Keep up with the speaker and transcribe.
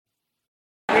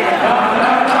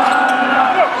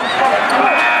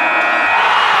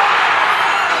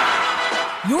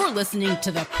listening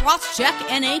to the Crosscheck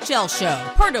NHL Show,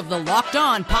 part of the Locked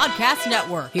On Podcast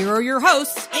Network. Here are your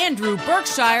hosts, Andrew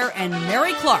Berkshire and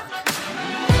Mary Clark.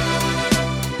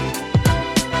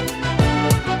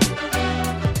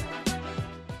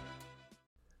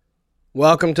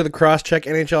 Welcome to the Crosscheck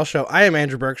NHL Show. I am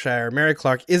Andrew Berkshire. Mary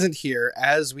Clark isn't here.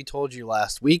 As we told you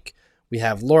last week, we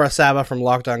have Laura Saba from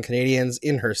Locked On Canadiens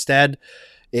in her stead.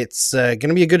 It's going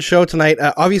to be a good show tonight.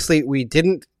 Obviously, we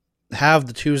didn't have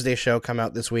the Tuesday show come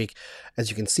out this week. As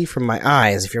you can see from my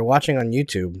eyes, if you're watching on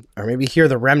YouTube, or maybe hear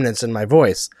the remnants in my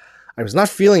voice, I was not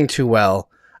feeling too well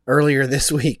earlier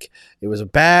this week. It was a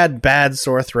bad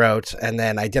sore throat, and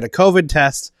then I did a COVID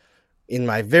test in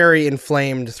my very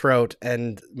inflamed throat,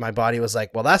 and my body was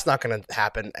like, well, that's not going to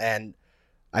happen, and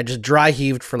I just dry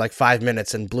heaved for like 5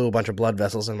 minutes and blew a bunch of blood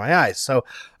vessels in my eyes. So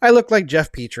I looked like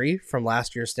Jeff Petrie from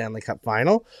last year's Stanley Cup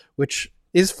final, which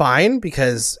is fine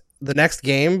because the next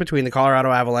game between the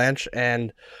Colorado Avalanche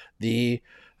and the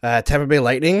Tampa Bay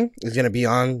Lightning is going to be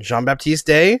on Jean-Baptiste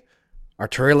Day.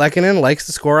 Arturi Lehkonen likes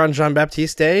to score on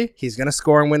Jean-Baptiste Day. He's going to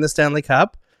score and win the Stanley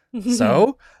Cup.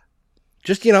 So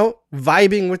just,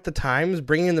 vibing with the times,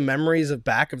 bringing the memories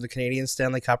back of the Canadian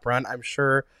Stanley Cup run. I'm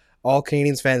sure all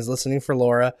Canadiens fans listening for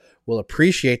Laura will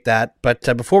appreciate that.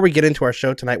 But before we get into our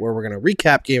show tonight, where we're going to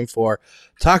recap Game 4,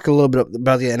 talk a little bit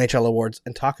about the NHL Awards,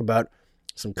 and talk about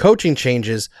some coaching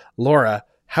changes. Laura,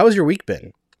 how's your week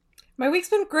been? My week's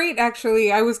been great, actually.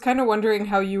 I was kind of wondering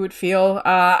how you would feel.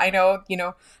 I know,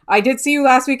 I did see you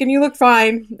last week and you looked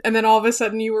fine. And then all of a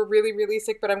sudden you were really, really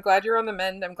sick, but I'm glad you're on the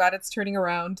mend. I'm glad it's turning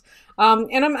around.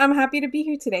 And I'm happy to be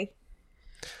here today.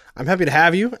 I'm happy to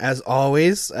have you, as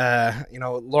always.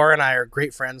 Laura and I are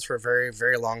great friends for a very,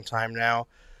 very long time now.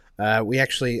 I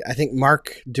think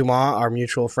Mark Dumas, our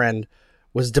mutual friend,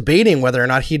 was debating whether or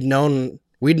not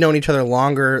we'd known each other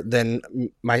longer than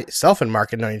myself and Mark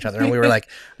had known each other. And we were like,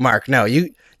 Mark, no,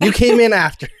 you came in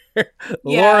after. Yeah.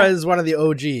 Laura is one of the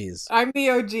OGs. I'm the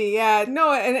OG, yeah.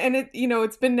 No, and it,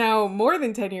 it's been now more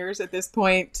than 10 years at this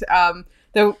point.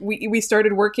 That we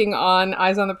started working on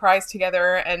Eyes on the Prize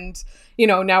together, and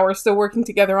now we're still working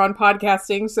together on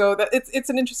podcasting. So that it's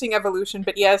an interesting evolution.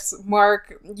 But yes,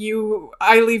 Mark,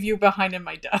 I leave you behind in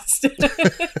my dust.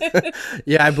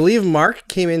 Yeah, I believe Mark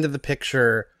came into the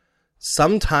picture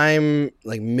sometime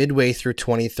like midway through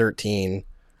 2013,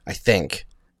 I think.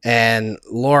 And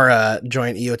Laura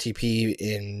joined EOTP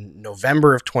in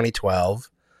November of 2012.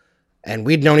 And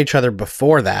we'd known each other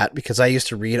before that because I used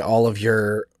to read all of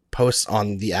your posts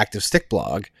on the Active Stick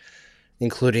blog,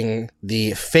 including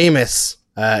the famous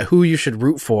Who You Should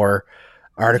Root For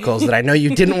articles that I know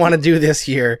you didn't want to do this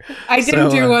year. I didn't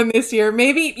do one this year.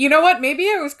 Maybe, you know what? Maybe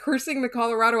I was cursing the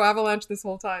Colorado Avalanche this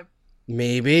whole time.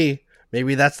 Maybe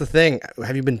that's the thing.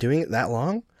 Have you been doing it that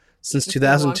long? Since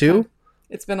 2002?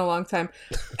 It's been a long time.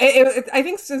 I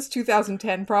think since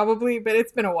 2010 probably, but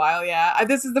it's been a while. Yeah,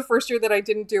 this is the first year that I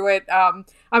didn't do it.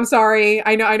 I'm sorry.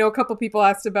 I know a couple people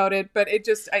asked about it, but it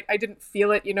just I didn't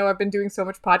feel it. I've been doing so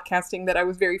much podcasting that I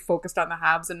was very focused on the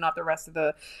Habs and not the rest of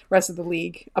the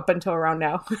league up until around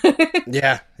now.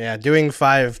 Yeah. Doing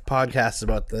 5 podcasts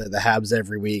about the Habs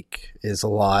every week is a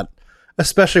lot,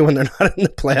 especially when they're not in the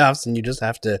playoffs and you just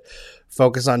have to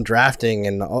focus on drafting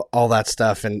and all that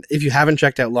stuff. And if you haven't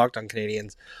checked out Locked On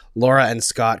Canadiens, Laura and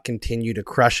Scott continue to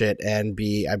crush it and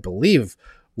be, I believe,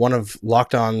 one of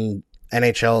Locked On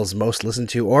NHL's most listened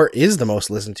to, or is the most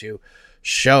listened to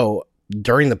show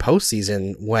during the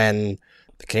postseason when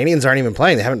the Canadiens aren't even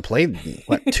playing. They haven't played,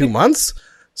 2 months?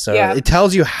 So yeah. It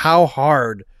tells you how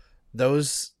hard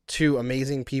those two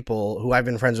amazing people who I've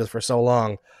been friends with for so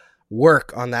long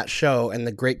work on that show and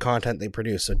the great content they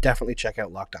produce. So definitely check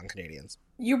out Locked On Canadiens.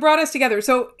 You brought us together.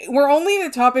 So we're only in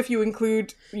the top if you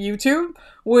include YouTube,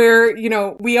 where,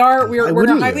 we're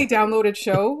a highly downloaded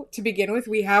show to begin with.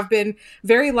 We have been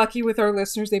very lucky with our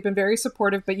listeners. They've been very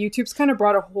supportive, but YouTube's kind of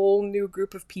brought a whole new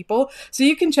group of people. So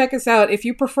you can check us out. If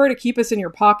you prefer to keep us in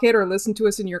your pocket or listen to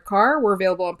us in your car, we're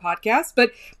available on podcasts. But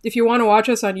if you want to watch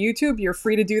us on YouTube, you're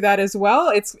free to do that as well.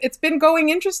 It's been going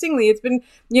interestingly. It's been,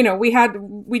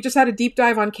 we just had a deep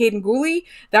dive on Kadri Guhle.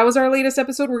 That was our latest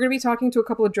episode. We're going to be talking to a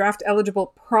couple of draft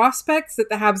eligible prospects that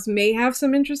the Habs may have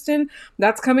some interest in.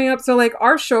 That's coming up. So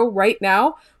our show right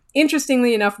now,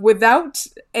 interestingly enough, without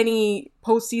any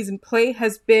postseason play,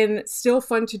 has been still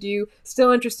fun to do,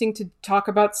 still interesting to talk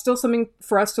about, still something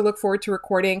for us to look forward to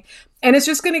recording. And it's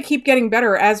just going to keep getting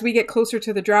better as we get closer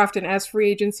to the draft and as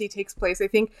free agency takes place. I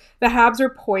think the Habs are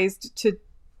poised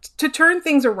to turn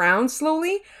things around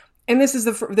slowly. And this is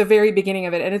the very beginning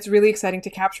of it. And it's really exciting to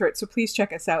capture it. So please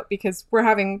check us out because we're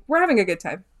having a good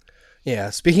time.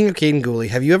 Yeah. Speaking of Kadri Guhle,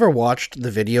 have you ever watched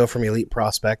the video from Elite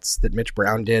Prospects that Mitch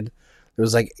Brown did It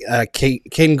was like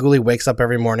Caden Gooley wakes up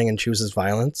every morning and chooses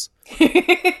violence.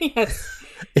 Yes.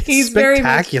 It's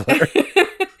spectacular.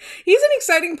 He's an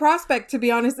exciting prospect, to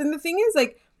be honest. And the thing is,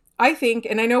 like, I think,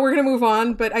 and I know we're going to move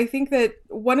on, but I think that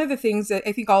one of the things that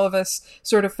I think all of us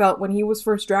sort of felt when he was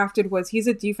first drafted was he's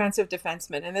a defensive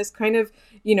defenseman. And this kind of,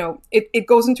 it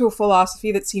goes into a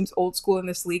philosophy that seems old school in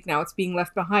this league now. It's being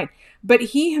left behind. But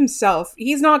he himself,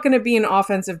 he's not going to be an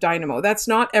offensive dynamo. That's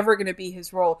not ever going to be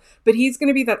his role. But he's going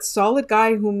to be that solid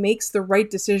guy who makes the right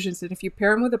decisions. And if you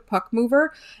pair him with a puck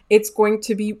mover, it's going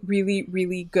to be really,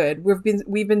 really good.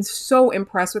 We've been so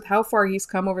impressed with how far he's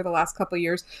come over the last couple of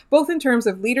years, both in terms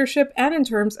of leadership and in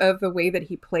terms of the way that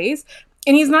he plays.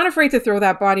 And he's not afraid to throw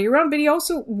that body around, but he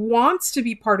also wants to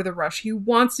be part of the rush. He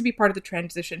wants to be part of the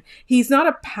transition. He's not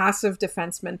a passive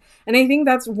defenseman. And I think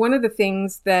that's one of the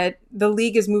things that the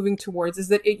league is moving towards, is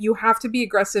that you have to be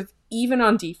aggressive even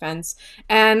on defense.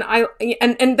 And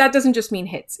and that doesn't just mean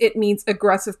hits. It means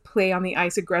aggressive play on the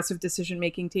ice, aggressive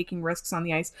decision-making, taking risks on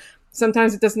the ice.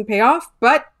 Sometimes it doesn't pay off,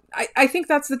 but I think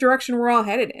that's the direction we're all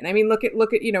headed in. I mean, look at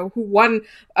who won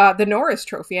the Norris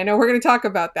Trophy. I know we're going to talk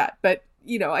about that, but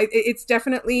it's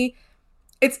definitely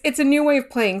it's a new way of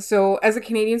playing. So as a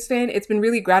Canadiens fan, it's been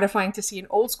really gratifying to see an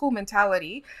old school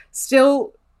mentality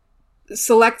still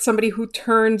select somebody who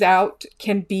turns out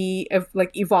can be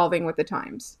like evolving with the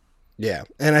times. Yeah,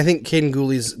 and I think Caden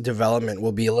Gooley's development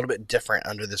will be a little bit different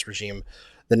under this regime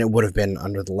than it would have been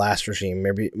under the last regime,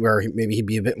 maybe he'd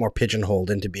be a bit more pigeonholed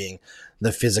into being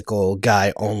the physical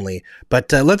guy only.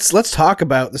 But let's talk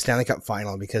about the Stanley Cup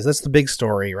final, because that's the big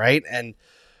story, right? And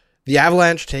the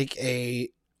Avalanche take a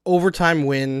overtime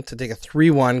win to take a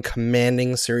 3-1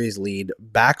 commanding series lead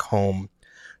back home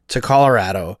to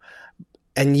Colorado.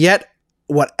 And yet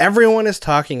what everyone is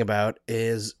talking about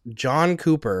is John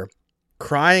Cooper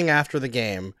crying after the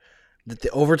game that the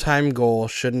overtime goal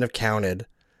shouldn't have counted.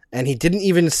 And he didn't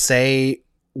even say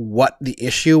what the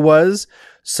issue was.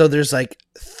 So there's like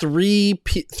three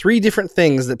different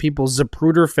things that people's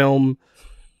Zapruder film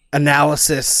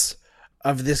analysis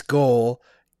of this goal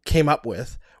came up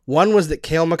with. One was that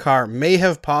Cale Makar may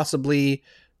have possibly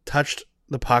touched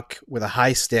the puck with a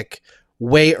high stick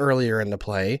way earlier in the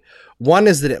play. One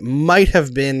is that it might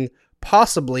have been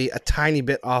possibly a tiny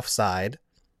bit offside.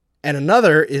 And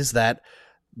another is that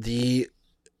the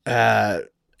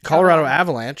Colorado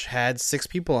Avalanche had 6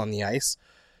 people on the ice,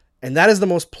 and that is the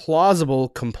most plausible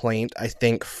complaint, I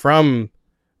think, from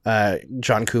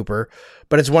John Cooper.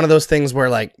 But it's one of those things where,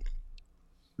 like,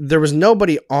 there was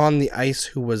nobody on the ice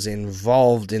who was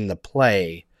involved in the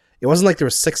play. It wasn't like there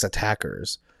was 6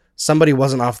 attackers. Somebody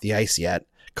wasn't off the ice yet.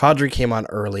 Kadri came on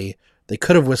early. They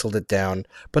could have whistled it down,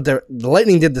 but the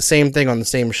Lightning did the same thing on the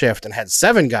same shift and had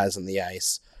 7 guys on the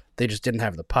ice. They just didn't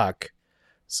have the puck.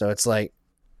 So it's like,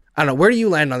 I don't know. Where do you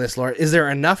land on this, Laura? Is there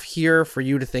enough here for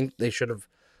you to think they should have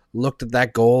looked at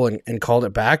that goal and called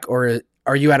it back? Or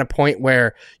are you at a point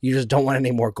where you just don't want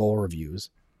any more goal reviews?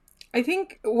 I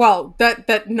think, well,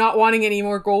 that not wanting any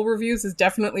more goal reviews is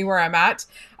definitely where I'm at.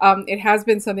 It has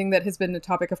been something that has been the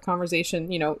topic of conversation,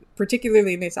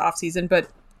 particularly in this offseason, but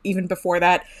even before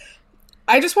that.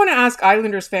 I just want to ask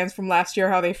Islanders fans from last year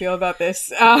how they feel about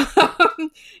this. I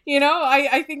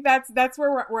think that's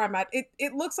where I'm at.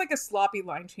 It looks like a sloppy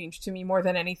line change to me more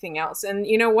than anything else. And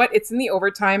you know what? It's in the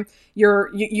overtime.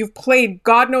 You've played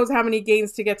God knows how many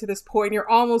games to get to this point. You're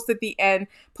almost at the end.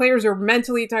 Players are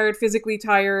mentally tired, physically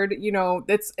tired.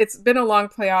 It's been a long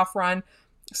playoff run.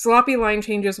 Sloppy line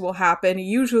changes will happen.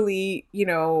 Usually,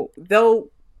 they'll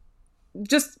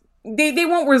just... They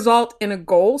won't result in a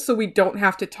goal, so we don't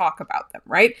have to talk about them,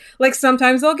 right? Like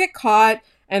sometimes they'll get caught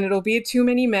and it'll be too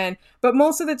many men, but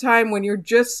most of the time when you're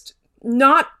just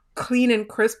not clean and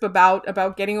crisp about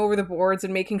getting over the boards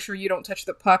and making sure you don't touch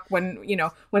the puck when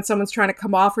someone's trying to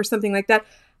come off or something like that,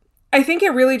 I think it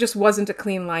really just wasn't a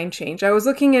clean line change. I was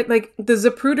looking at like the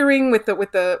Zaprudering with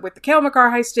the Cale Makar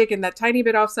high stick and that tiny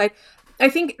bit offside. I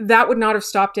think that would not have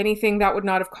stopped anything. That would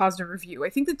not have caused a review.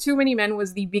 I think the too many men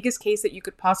was the biggest case that you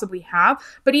could possibly have.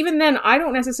 But even then, I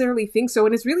don't necessarily think so.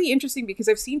 And it's really interesting because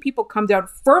I've seen people come down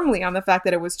firmly on the fact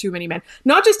that it was too many men.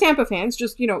 Not just Tampa fans,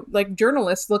 just, like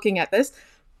journalists looking at this.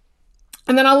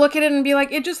 And then I'll look at it and be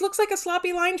like, it just looks like a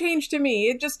sloppy line change to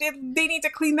me. They need to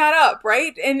clean that up,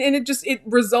 right? And it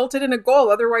resulted in a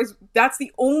goal. Otherwise, that's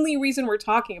the only reason we're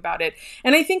talking about it.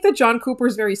 And I think that John Cooper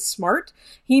is very smart.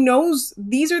 He knows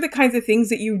these are the kinds of things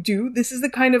that you do. This is the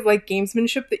kind of like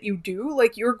gamesmanship that you do.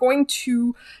 Like you're going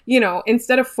to,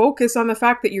 instead of focus on the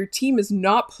fact that your team is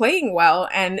not playing well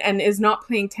and is not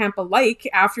playing Tampa-like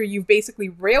after you've basically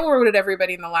railroaded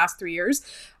everybody in the last 3 years,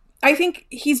 I think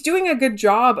he's doing a good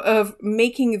job of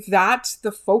making that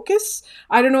the focus.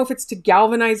 I don't know if it's to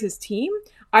galvanize his team.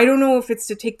 I don't know if it's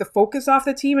to take the focus off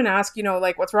the team and ask,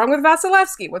 like, what's wrong with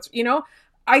Vasilevsky?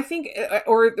 I think,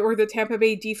 or the Tampa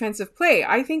Bay defensive play.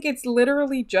 I think it's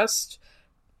literally just,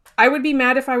 I would be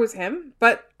mad if I was him,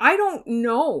 but I don't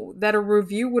know that a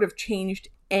review would have changed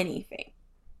anything.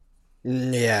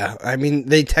 Yeah, I mean,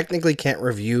 they technically can't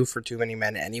review for too many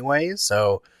men anyway,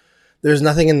 so there's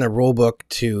nothing in the rule book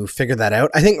to figure that out.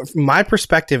 I think my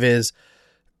perspective is,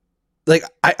 like,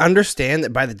 I understand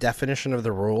that by the definition of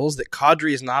the rules, that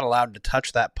Kadri is not allowed to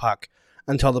touch that puck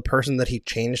until the person that he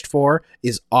changed for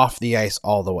is off the ice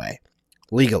all the way,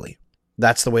 legally.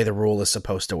 That's the way the rule is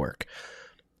supposed to work.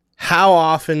 How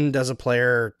often does a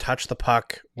player touch the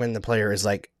puck when the player is,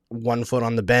 like, 1 foot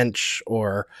on the bench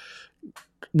or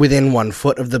within 1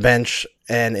 foot of the bench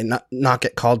and not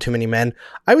get called too many men?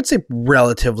 I would say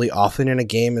relatively often in a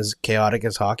game as chaotic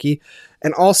as hockey.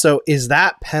 And also, is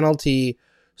that penalty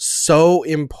so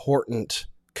important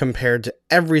compared to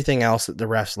everything else that the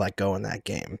refs let go in that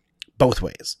game? Both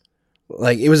ways.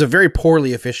 Like, it was a very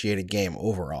poorly officiated game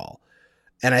overall.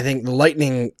 And I think the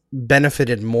Lightning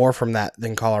benefited more from that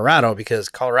than Colorado because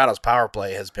Colorado's power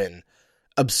play has been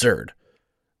absurd.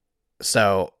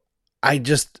 So I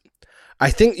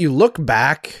think you look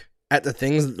back at the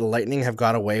things that the Lightning have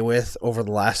got away with over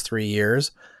the last 3 years,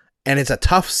 and it's a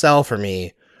tough sell for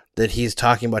me that he's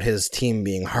talking about his team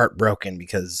being heartbroken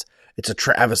because it's a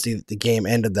travesty that the game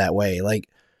ended that way. Like,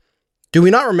 do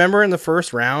we not remember in the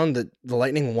first round that the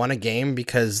Lightning won a game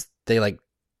because they, like,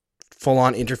 full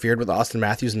on interfered with Austin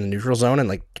Matthews in the neutral zone and,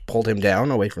 like, pulled him down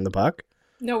away from the puck?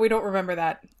 No, we don't remember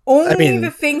that. Only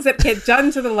the things that get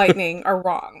done to the Lightning are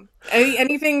wrong.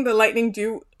 Anything the Lightning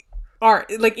do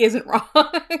isn't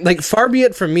wrong. Like, far be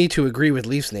it from me to agree with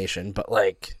Leafs Nation, but,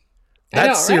 like,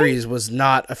 that series was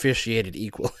not officiated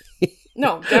equally.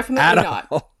 No, definitely not.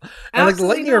 And like, the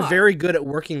Lightning are very good at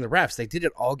working the refs. They did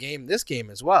it all game, this game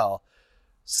as well.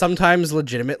 Sometimes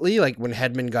legitimately, like when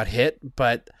Hedman got hit,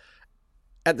 but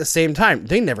at the same time,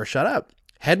 they never shut up.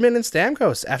 Hedman and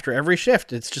Stamkos, after every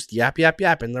shift, it's just yap, yap,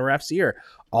 yap in the ref's ear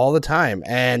all the time.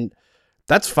 And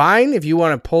that's fine if you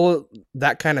want to pull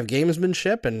that kind of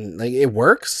gamesmanship and, like, it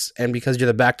works. And because you're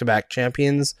the back-to-back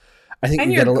champions, I think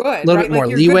you get a little bit more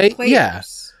leeway.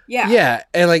 Yeah.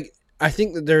 And, like, I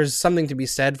think that there's something to be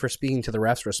said for speaking to the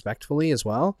refs respectfully as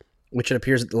well, which it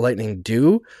appears that the Lightning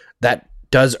do. That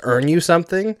does earn you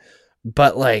something.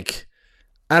 But, like,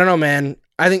 I don't know, man.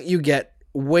 I think you get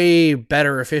way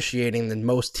better officiating than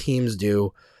most teams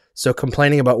do. So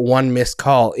complaining about one missed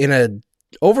call in a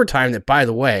overtime that, by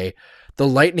the way, the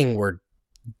Lightning were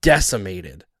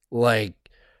decimated. Like,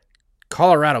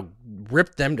 Colorado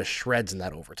ripped them to shreds in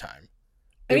that overtime.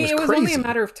 It was only a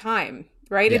matter of time,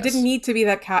 right? Yes. It didn't need to be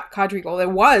that Kadri goal.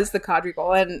 It was the Kadri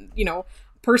goal. And,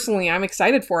 personally, I'm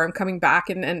excited for him coming back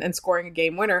and scoring a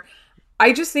game winner.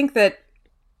 I just think that,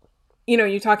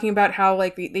 you're talking about how,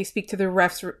 like, they speak to the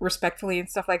refs respectfully and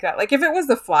stuff like that. Like, if it was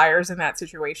the Flyers in that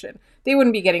situation, they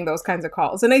wouldn't be getting those kinds of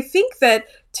calls. And I think that,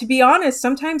 to be honest,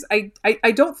 sometimes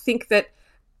I don't think that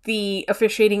the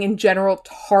officiating in general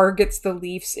targets the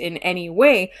Leafs in any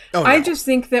way. Oh, no. I just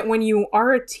think that when you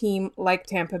are a team like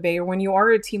Tampa Bay or when you are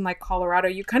a team like Colorado,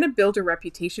 you kind of build a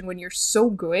reputation. When you're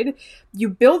so good, you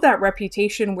build that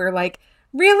reputation where, like,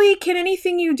 really, can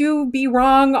anything you do be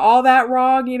wrong, all that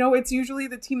wrong? It's usually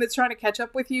the team that's trying to catch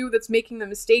up with you that's making the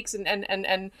mistakes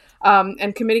and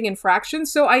committing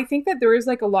infractions. So I think that there is,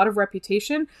 like, a lot of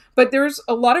reputation, but there's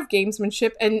a lot of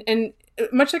gamesmanship and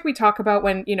much like we talk about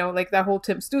when, like that whole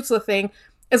Tim Stützle thing,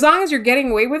 as long as you're getting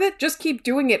away with it, just keep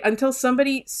doing it until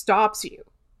somebody stops you,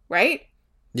 right?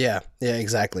 Yeah,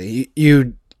 exactly.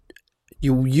 You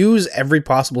use every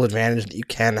possible advantage that you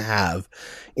can have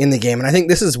in the game. And I think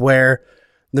this is where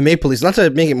the Maple Leafs, not to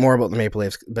make it more about the Maple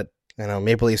Leafs, but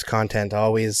Maple Leafs content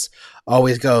always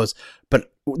goes.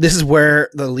 But this is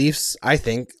where the Leafs, I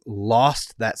think,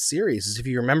 lost that series. Is if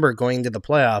you remember going into the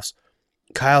playoffs,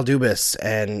 Kyle Dubas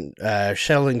and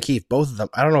Sheldon Keefe, both of them,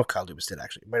 I don't know if Kyle Dubas did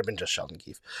actually, it might have been just Sheldon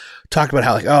Keefe, talked about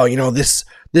how, like,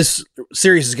 this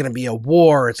series is going to be a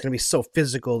war. It's going to be so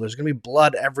physical. There's going to be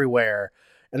blood everywhere.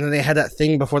 And then they had that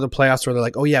thing before the playoffs where they're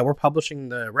like, oh yeah, we're publishing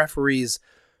the referees'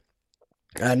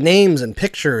 names and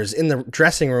pictures in the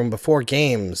dressing room before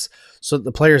games so that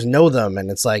the players know them.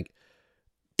 And it's like,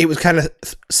 it was kind of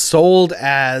sold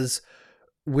as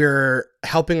we're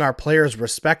helping our players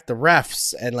respect the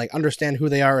refs and, like, understand who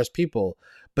they are as people.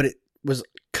 But it was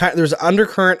there's an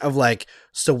undercurrent of, like,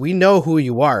 so we know who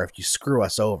you are if you screw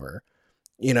us over,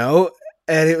 And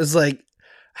it was like,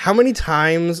 how many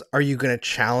times are you going to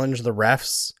challenge the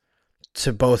refs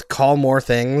to both call more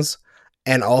things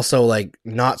and also like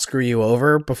not screw you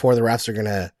over before the refs are going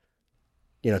to,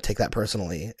 take that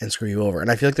personally and screw you over.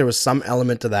 And I feel like there was some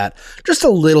element to that, just a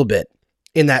little bit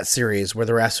in that series where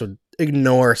the refs would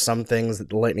ignore some things that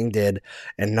the Lightning did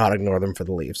and not ignore them for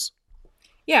the Leafs.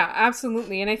 Yeah,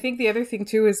 absolutely. And I think the other thing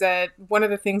too is that one of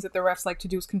the things that the refs like to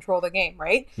do is control the game,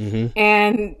 right? Mm-hmm.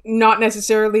 And not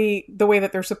necessarily the way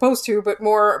that they're supposed to, but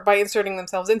more by inserting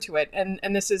themselves into it. And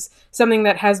this is something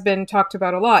that has been talked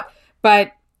about a lot.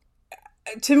 But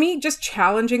to me, just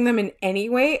challenging them in any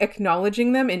way,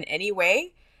 acknowledging them in any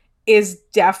way is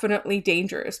definitely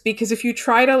dangerous. Because if you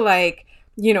try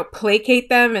to placate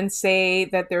them and say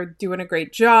that they're doing a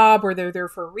great job or they're there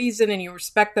for a reason and you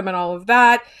respect them and all of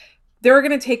that, they're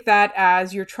going to take that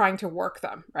as you're trying to work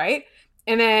them, right?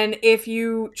 And then if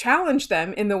you challenge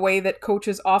them in the way that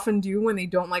coaches often do when they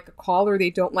don't like a call or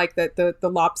they don't like the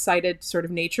lopsided sort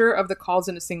of nature of the calls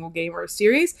in a single game or a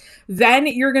series, then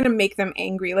you're going to make them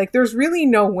angry. Like, there's really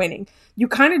no winning. You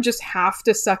kind of just have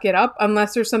to suck it up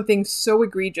unless there's something so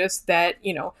egregious that,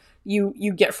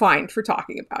 you get fined for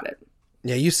talking about it.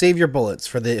 Yeah, you save your bullets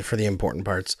for the important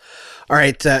parts. All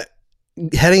right,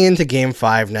 heading into Game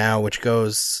 5 now, which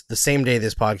goes the same day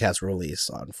this podcast will release,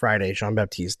 on Friday,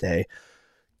 Jean-Baptiste Day.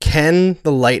 Can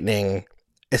the Lightning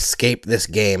escape this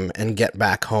game and get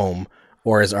back home,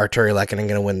 or is Artturi Lehkonen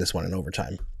going to win this one in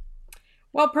overtime?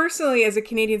 Well, personally, as a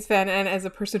Canadiens fan and as a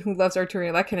person who loves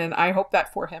Artturi Lehkonen, I hope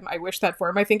that for him. I wish that for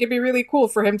him. I think it'd be really cool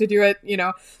for him to do it,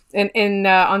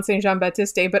 on Saint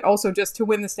Jean-Baptiste Day, but also just to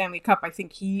win the Stanley Cup. I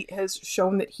think he has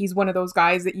shown that he's one of those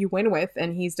guys that you win with,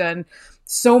 and he's done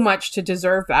so much to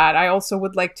deserve that. I also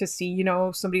would like to see,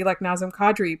 somebody like Nazem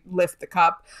Kadri lift the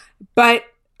cup. But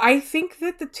I think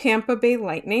that the Tampa Bay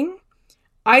Lightning,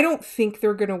 I don't think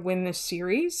they're going to win this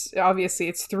series. Obviously,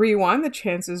 it's 3-1. The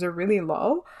chances are really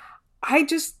low.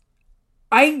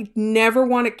 I never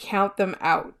want to count them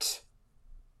out.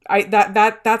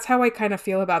 That's how I kind of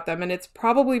feel about them. And it's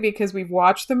probably because we've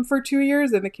watched them for 2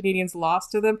 years and the Canadiens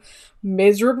lost to them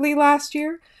miserably last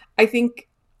year. I think,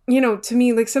 to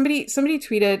me, like somebody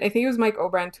tweeted, I think it was Mike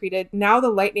O'Brien tweeted, now the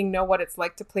Lightning know what it's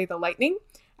like to play the Lightning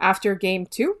after Game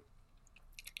 2.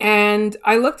 And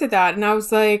I looked at that and I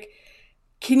was like,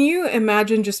 can you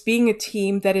imagine just being a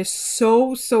team that is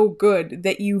so, so good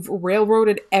that you've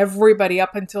railroaded everybody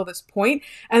up until this point?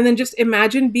 And then just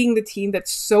imagine being the team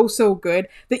that's so, so good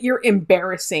that you're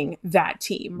embarrassing that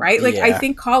team, right? Like, yeah. I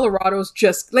think Colorado's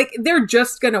just, they're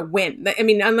just going to win. I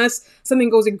mean, unless something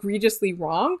goes egregiously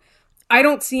wrong, I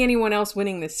don't see anyone else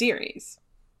winning this series.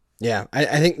 Yeah,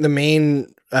 I think the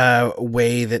main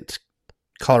way that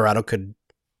Colorado could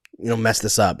mess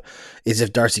this up is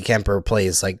if Darcy Kemper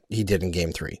plays like he did in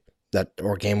Game 3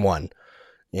 or Game 1.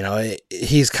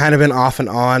 He's kind of been off and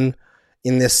on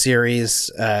in this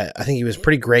series. I think he was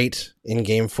pretty great in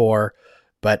Game 4,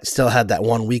 but still had that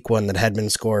one weak one that had been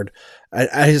scored.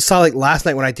 I saw last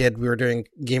night when we were doing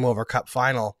Game Over Cup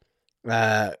Final,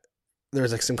 there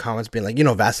was some comments being like,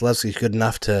 Vasilevsky's good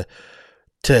enough to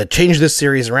change this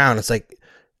series around. It's like,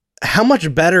 how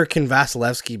much better can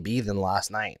Vasilevsky be than last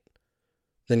night?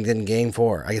 Than Game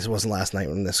 4. I guess it wasn't last night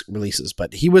when this releases,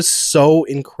 but he was so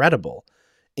incredible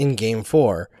in Game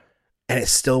 4, and it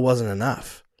still wasn't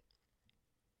enough.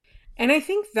 And I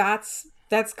think that's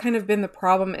kind of been the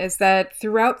problem, is that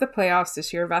throughout the playoffs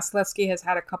this year, Vasilevsky has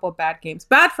had a couple of bad games.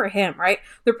 Bad for him, right?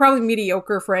 They're probably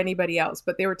mediocre for anybody else,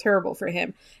 but they were terrible for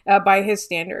him by his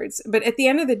standards. But at the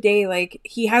end of the day,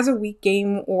 he has a weak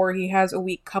game or he has a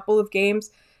weak couple of games,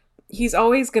 he's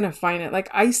always going to find it.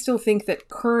 I still think that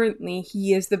currently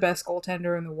he is the best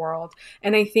goaltender in the world.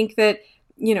 And I think that,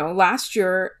 last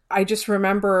year, I just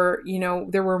remember,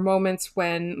 there were moments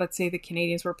when, let's say, the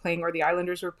Canadiens were playing or the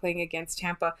Islanders were playing against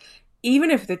Tampa.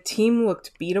 Even if the team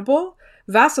looked beatable,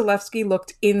 Vasilevsky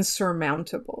looked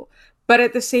insurmountable. But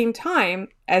at the same time,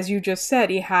 as you just said,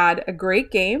 he had a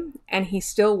great game and he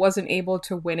still wasn't able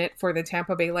to win it for the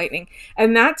Tampa Bay Lightning.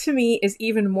 And that to me is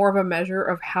even more of a measure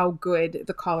of how good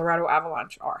the Colorado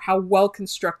Avalanche are, how well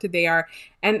constructed they are,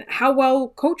 and how well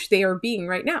coached they are being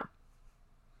right now.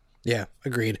 Yeah,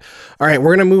 agreed. All right,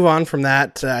 we're going to move on from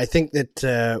that. I think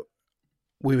that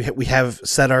we have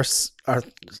set our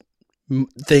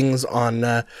things on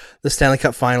the Stanley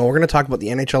Cup Final. We're going to talk about the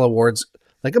NHL Awards,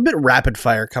 a bit rapid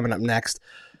fire coming up next.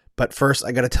 But first,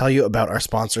 I got to tell you about our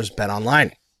sponsors,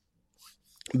 BetOnline.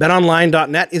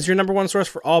 BetOnline.net is your number one source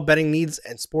for all betting needs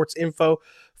and sports info.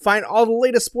 Find all the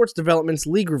latest sports developments,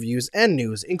 league reviews, and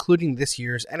news, including this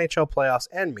year's NHL playoffs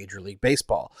and Major League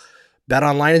Baseball.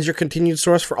 BetOnline is your continued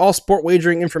source for all sport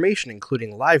wagering information,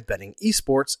 including live betting,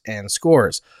 esports, and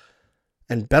scores.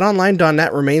 And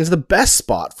BetOnline.net remains the best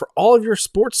spot for all of your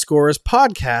sports scores,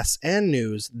 podcasts, and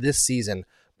news this season.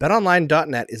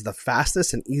 BetOnline.net is the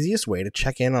fastest and easiest way to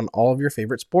check in on all of your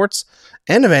favorite sports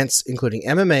and events, including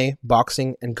MMA,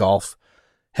 boxing, and golf.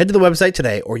 Head to the website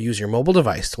today or use your mobile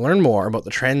device to learn more about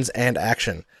the trends and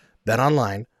action.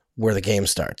 BetOnline, where the game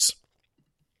starts.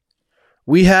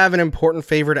 We have an important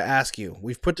favor to ask you.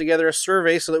 We've put together a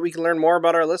survey so that we can learn more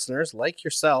about our listeners, like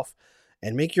yourself,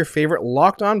 and make your favorite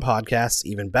Locked On podcasts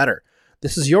even better.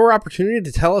 This is your opportunity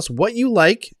to tell us what you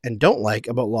like and don't like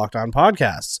about Locked On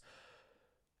podcasts.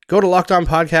 Go to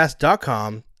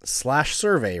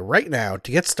lockedonpodcast.com/survey right now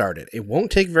to get started. It won't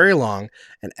take very long,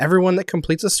 and everyone that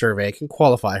completes a survey can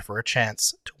qualify for a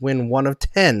chance to win one of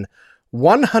 10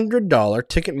 $100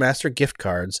 Ticketmaster gift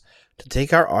cards. To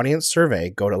take our audience survey,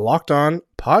 go to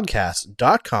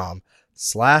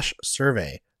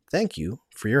lockedonpodcast.com/survey. Thank you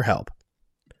for your help.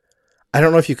 I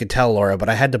don't know if you could tell, Laura, but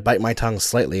I had to bite my tongue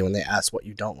slightly when they asked what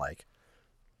you don't like.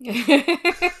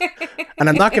 And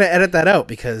I'm not going to edit that out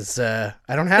because I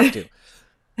don't have to.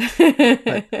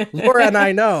 But Laura and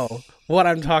I know what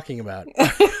I'm talking about.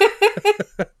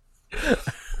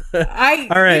 All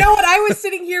right. You know what? I was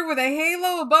sitting here with a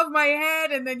halo above my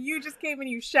head, and then you just came and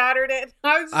you shattered it.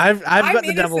 I've got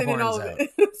the devil horns out.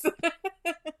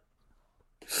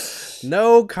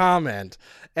 No comment.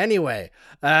 Anyway,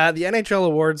 the NHL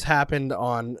Awards happened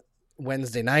on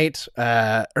Wednesday night.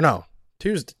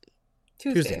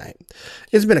 Tuesday night.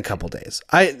 It's been a couple days.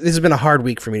 This has been a hard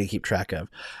week for me to keep track of.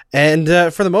 And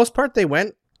for the most part, they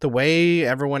went the way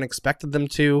everyone expected them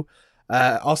to.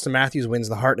 Austin Matthews wins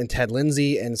the Hart and Ted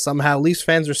Lindsay, and somehow Leafs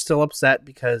fans are still upset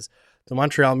because the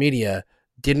Montreal media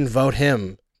didn't vote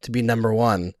him to be number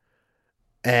one.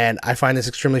 And I find this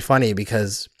extremely funny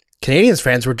because Canadiens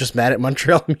fans were just mad at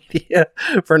Montreal media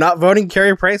for not voting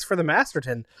Carey Price for the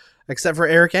Masterton, except for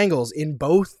Eric Engels in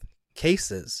both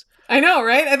cases. I know,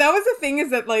 right? And that was the thing,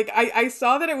 is that like I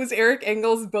saw that it was Eric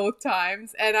Engels both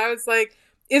times, and I was like,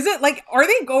 is it like, are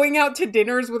they going out to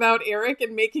dinners without Eric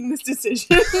and making this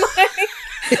decision?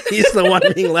 He's the one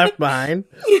being left behind.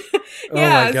 Yeah,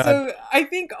 oh my God. So I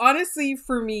think honestly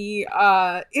for me,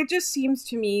 it just seems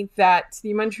to me that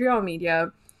the Montreal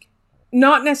media,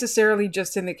 not necessarily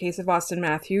just in the case of Austin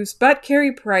Matthews, but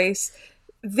Carey Price,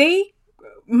 they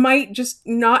might just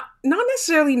not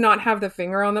necessarily not have the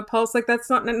finger on the pulse. Like, that's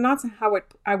not how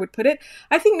I would put it.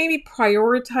 I think maybe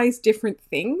prioritize different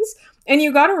things. And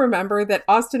you got to remember that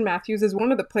Austin Matthews is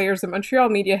one of the players the Montreal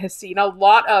media has seen a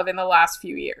lot of in the last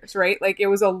few years, right? Like, it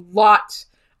was a lot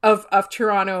of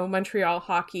Toronto, Montreal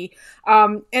hockey.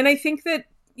 And I think that,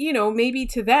 you know, maybe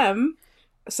to them,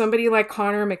 somebody like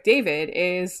Connor McDavid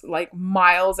is like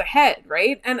miles ahead,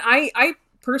 right? And I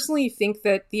personally think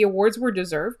that the awards were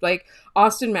deserved. Like,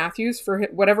 Austin Matthews, for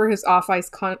whatever his off-ice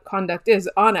conduct is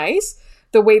on ice,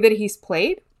 the way that he's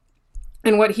played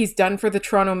and what he's done for the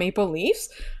Toronto Maple Leafs,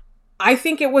 I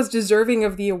think it was deserving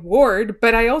of the award.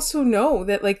 But I also know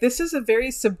that, like, this is a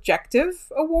very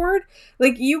subjective award.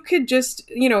 Like, you could just,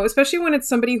 you know, especially when it's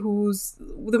somebody who's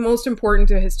the most important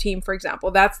to his team, for example,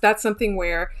 that's something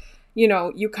where, you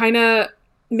know, you kind of,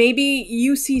 maybe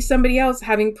you see somebody else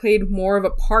having played more of a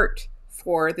part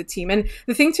for the team. And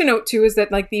the thing to note too is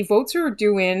that, like, the votes are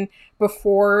due in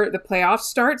before the playoffs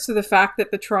start. So the fact that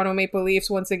the Toronto Maple Leafs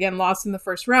once again lost in the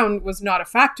first round was not a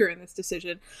factor in this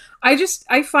decision.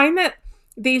 I find that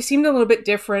they seemed a little bit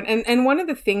different. And one of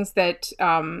the things that,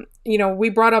 you know, we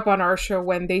brought up on our show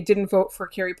when they didn't vote for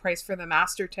Carey Price for the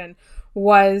Masterton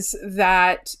was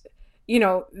that, you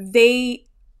know, they,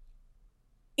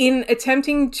 in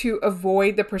attempting to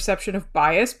avoid the perception of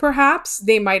bias, perhaps,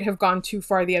 they might have gone too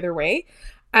far the other way.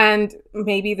 And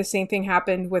maybe the same thing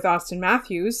happened with Austin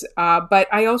Matthews. But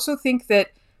I also think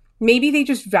that maybe they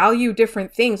just value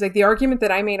different things. Like, the argument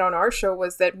that I made on our show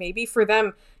was that maybe for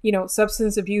them, you know,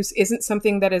 substance abuse isn't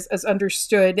something that is as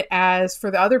understood as for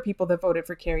the other people that voted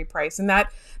for Carey Price. And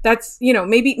that's, you know,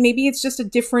 maybe it's just a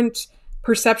different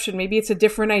perception. Maybe it's a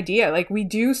different idea. Like, we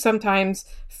do sometimes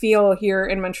feel here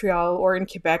in Montreal or in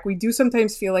Quebec, we do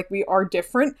sometimes feel like we are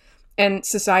different and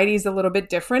society is a little bit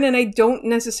different. And I don't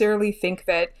necessarily think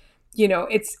that, you know,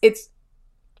 it's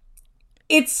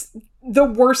the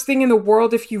worst thing in the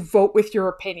world if you vote with your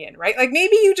opinion, right? Like,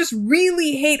 maybe you just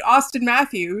really hate Austin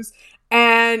Matthews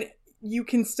and you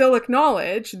can still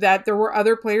acknowledge that there were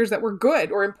other players that were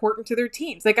good or important to their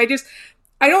teams. Like, I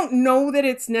don't know that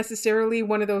it's necessarily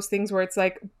one of those things where it's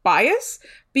like bias,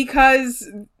 because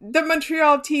the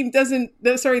Montreal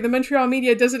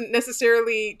media doesn't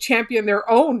necessarily champion their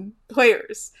own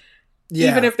players,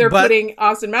 even if they're putting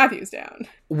Austin Matthews down.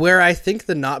 Where I think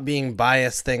the not being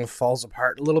biased thing falls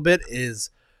apart a little bit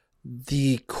is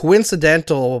the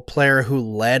coincidental player who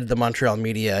led the Montreal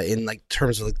media in like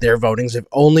terms of like their votings,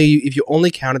 if you only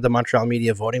counted the Montreal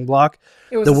media voting block,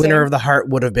 the winner of the Hart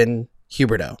would have been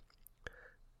Huberdeau.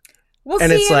 Well,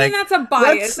 and see, I mean, that's a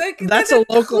bias. That's a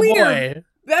local boy.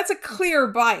 That's a clear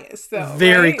bias, though.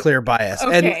 Very clear bias.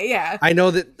 Okay, and yeah. I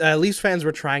know that Leafs fans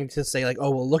were trying to say like,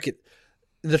 oh, well, look at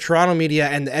the Toronto media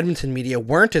and the Edmonton media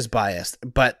weren't as biased,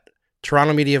 but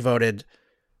Toronto media voted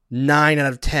 9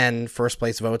 out of 10 first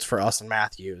place votes for Austin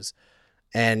Matthews,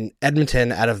 and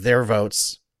Edmonton, out of their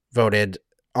votes, voted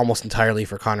almost entirely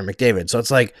for Connor McDavid. So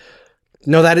it's like,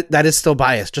 no, that is still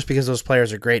biased. Just because those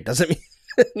players are great doesn't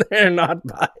mean they're not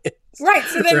biased. Right.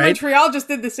 So then Montreal just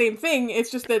did the same thing.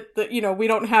 It's just that we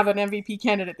don't have an MVP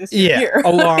candidate this year.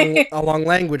 along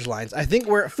language lines. I think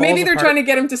where it falls maybe they're trying to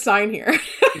get him to sign here.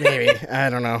 Maybe, I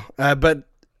don't know. But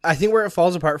I think where it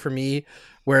falls apart for me,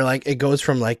 where like it goes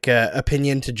from like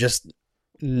opinion to just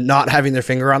not having their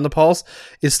finger on the pulse,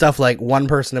 is stuff like one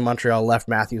person in Montreal left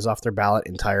Matthews off their ballot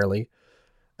entirely.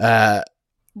 That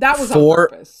was on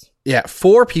purpose. Yeah,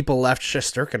 4 people left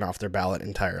Shesterkin off their ballot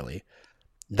entirely.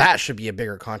 That should be a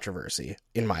bigger controversy,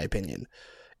 in my opinion.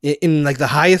 In like the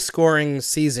highest scoring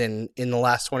season in the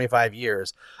last 25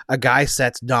 years, a guy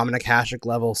sets Dominic Hasek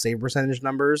level save percentage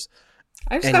numbers.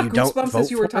 I just got goosebumps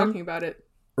as you were talking about it.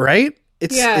 Right?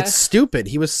 It's stupid.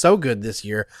 He was so good this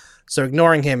year. So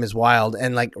ignoring him is wild.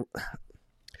 And like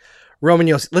Roman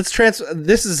Josi,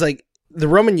 this is like the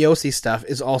Roman Josi stuff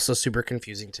is also super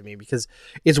confusing to me, because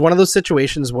it's one of those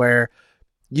situations where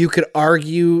you could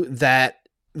argue that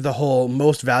the whole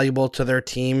most valuable to their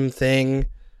team thing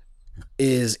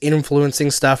is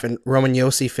influencing stuff, and Roman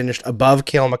Josi finished above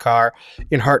Cale Makar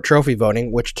in Hart Trophy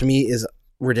voting, which to me is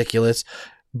ridiculous,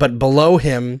 but below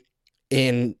him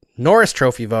in Norris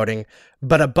Trophy voting,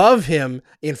 but above him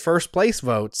in first place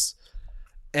votes.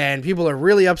 And people are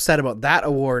really upset about that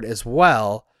award as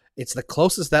well. It's the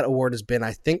closest that award has been,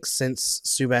 I think, since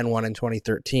Subban won in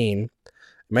 2013. It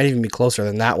might even be closer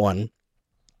than that one.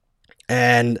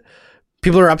 And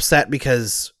people are upset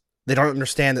because they don't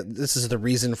understand that this is the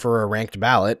reason for a ranked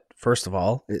ballot. First of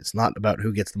all, it's not about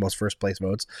who gets the most first place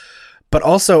votes, but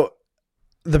also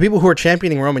the people who are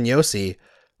championing Roman Josi,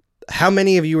 how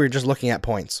many of you are just looking at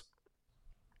points?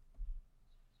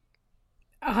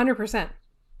 100%.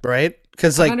 Right?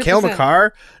 Because like 100%. Cale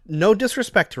Makar, no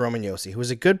disrespect to Roman Josi, who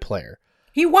was a good player.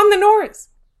 He won the Norris.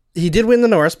 He did win the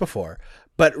Norris before,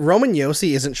 but Roman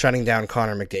Josi isn't shutting down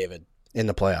Connor McDavid in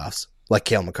the playoffs like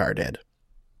Cale Makar did.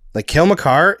 Like, Cale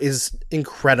Makar is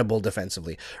incredible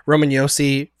defensively. Roman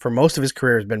Josi, for most of his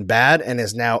career, has been bad and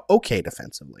is now okay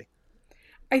defensively.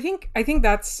 I think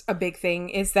that's a big thing,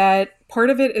 is that part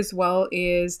of it as well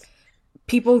is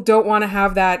people don't want to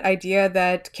have that idea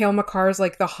that Cale Makar is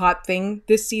like the hot thing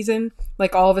this season,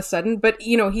 like all of a sudden. But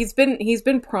he's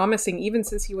been promising even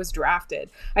since he was drafted.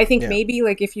 I think maybe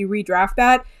like if you redraft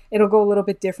that, it'll go a little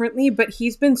bit differently. But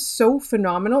he's been so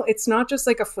phenomenal. It's not just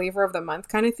like a flavor of the month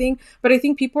kind of thing. But I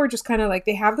think people are just kind of like,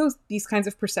 they have these kinds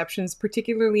of perceptions,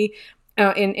 particularly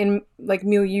in like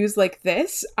milieus like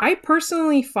this. I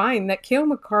personally find that Cale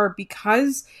Makar,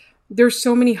 because there's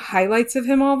so many highlights of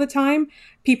him all the time,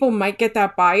 people might get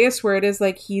that bias where it is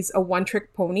like he's a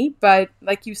one-trick pony. But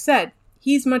like you said,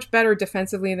 he's much better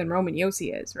defensively than Roman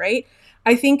Josi is, right?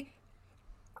 I think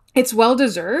it's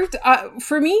well-deserved.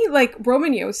 For me, like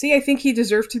Roman Josi, I think he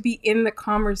deserved to be in the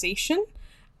conversation.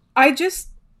 I just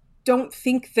don't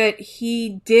think that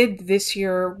he did this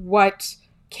year what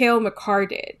Cale Makar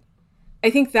did. I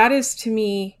think that is, to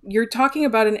me, you're talking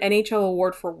about an NHL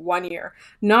award for 1 year,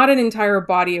 not an entire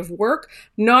body of work,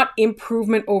 not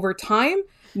improvement over time,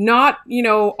 not,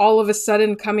 all of a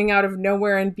sudden coming out of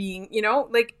nowhere and being,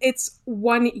 like it's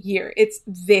 1 year. It's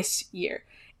this year.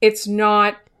 It's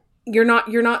not, you're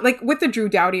not like with the Drew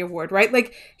Doughty Award, right?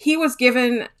 Like he was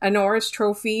given a Norris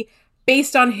Trophy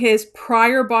based on his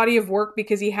prior body of work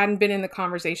because he hadn't been in the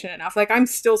conversation enough. Like I'm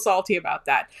still salty about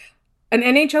that. An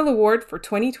NHL award for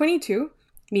 2022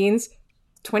 means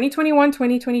 2021,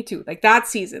 2022, like that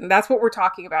season. That's what we're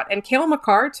talking about. And Cale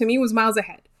Makar, to me, was miles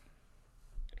ahead.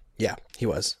 Yeah, he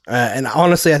was. And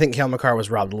honestly, I think Cale Makar was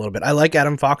robbed a little bit. I like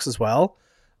Adam Fox as well,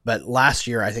 but last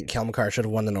year, I think Cale Makar should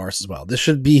have won the Norris as well. This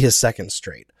should be his second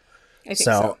straight. I think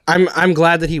so. I'm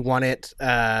glad that he won it.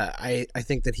 I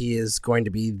think that he is going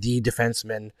to be the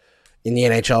defenseman in the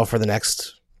NHL for the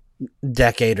next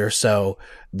decade or so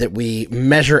that we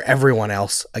measure everyone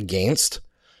else against,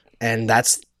 and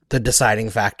that's the deciding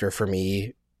factor for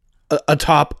me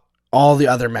atop all the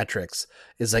other metrics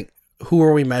is like, who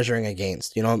are we measuring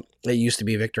against? It used to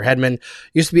be Victor Hedman,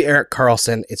 used to be Erik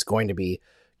Karlsson, it's going to be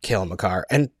Cale Makar.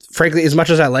 And frankly, as much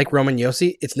as I like Roman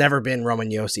Josi, it's never been Roman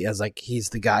Josi as like he's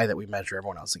the guy that we measure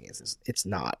everyone else against. It's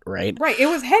not, right? Right. It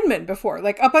was Hedman before,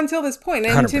 like up until this point.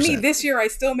 And 100%. To me, this year, I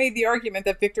still made the argument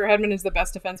that Victor Hedman is the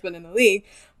best defenseman in the league.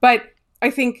 But I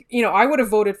think, I would have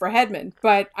voted for Hedman,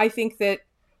 but I think that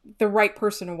the right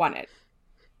person won it.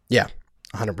 Yeah,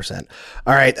 100%.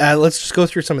 All right, let's just go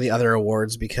through some of the other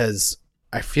awards because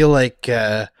I feel like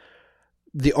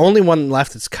the only one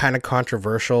left that's kind of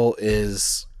controversial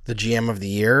is the GM of the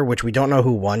year, which we don't know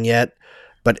who won yet.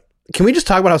 But can we just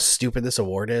talk about how stupid this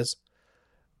award is?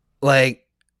 Like,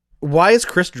 why is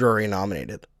Chris Drury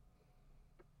nominated?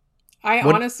 I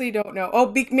honestly don't know.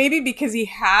 Oh, maybe because he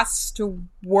has to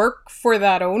work for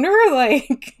that owner,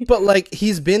 like. But like,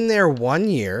 he's been there 1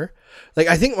 year. Like,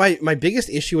 I think my biggest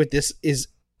issue with this is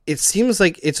it seems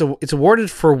like it's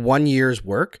awarded for 1 year's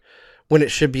work when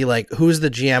it should be like, who's the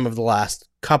GM of the last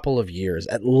couple of years,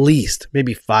 at least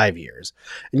maybe 5 years.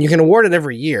 And you can award it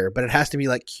every year, but it has to be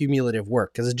like cumulative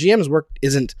work because the GM's work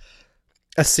isn't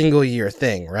a single year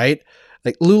thing, right?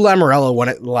 Like Lou Lamoriello won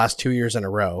it the last 2 years in a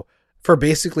row for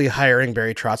basically hiring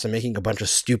Barry Trotz and making a bunch of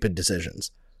stupid decisions.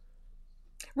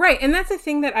 Right. And that's the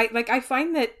thing that I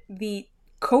find that the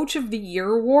Coach of the Year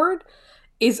award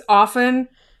is often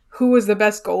who was the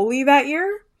best goalie that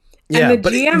year. Yeah, and the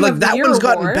but GM of the that Year one's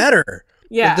award, gotten better.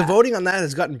 Yeah. Like, the voting on that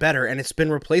has gotten better, and it's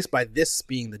been replaced by this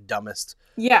being the dumbest.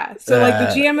 Yeah. So like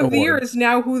the GM of award. the Year is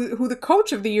now who the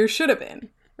Coach of the Year should have been,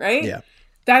 right? Yeah.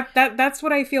 That's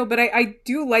what I feel, but I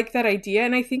do like that idea,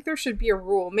 and I think there should be a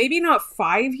rule. Maybe not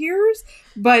 5 years,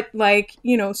 but like,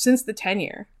 since the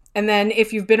tenure. And then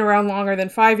if you've been around longer than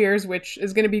 5 years, which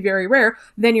is going to be very rare,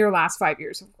 then your last 5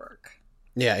 years of work.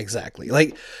 Yeah, exactly.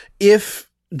 Like, if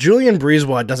Julien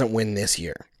Brisebois doesn't win this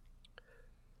year,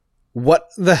 what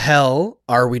the hell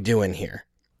are we doing here?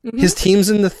 Mm-hmm. His team's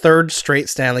in the third straight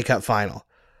Stanley Cup final.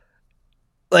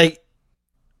 Like,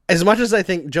 as much as I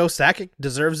think Joe Sakic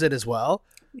deserves it as well.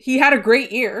 He had a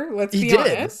great year, let's be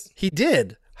honest. He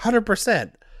did,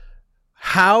 100%.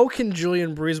 How can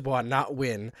Julien Brisebois not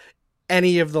win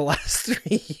any of the last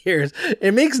 3 years?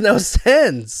 It makes no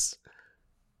sense.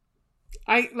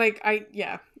 I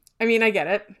get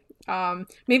it.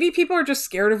 Maybe people are just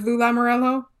scared of Lou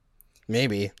Lamoriello.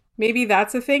 Maybe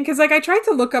that's a thing. Because I tried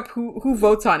to look up who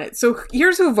votes on it. So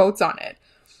here's who votes on it.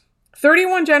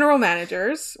 31 general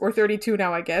managers, or 32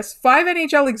 now, I guess. 5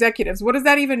 NHL executives. What does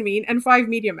that even mean? And 5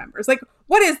 media members. Like,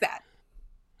 what is that?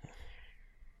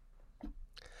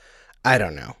 I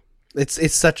don't know.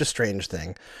 It's such a strange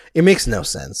thing. It makes no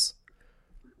sense.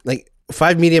 Like,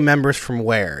 5 media members from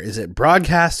where? Is it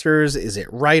broadcasters? Is it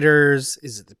writers?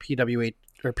 Is it the PWH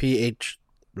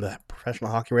or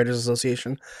Professional Hockey Writers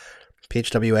Association?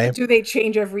 PHWA. Do they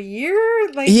change every year?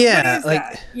 Like, yeah, what is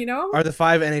that? Are the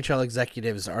 5 NHL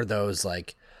executives, are those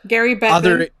like Gary Bettman?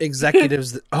 Other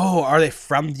executives are they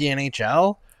from the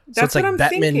NHL? That's so it's like what I'm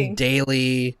Bettman, thinking.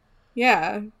 Daly.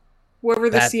 Yeah. Whoever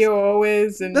the COO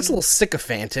is. And that's a little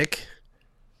sycophantic.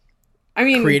 I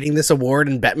mean, creating this award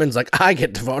and Bettman's like, I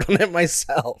get to vote on it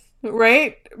myself.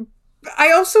 Right?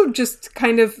 I also just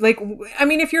kind of like, I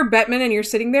mean, if you're Bettman and you're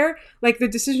sitting there, like the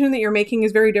decision that you're making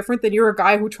is very different than you're a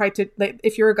guy who tried to, like,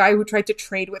 if you're a guy who tried to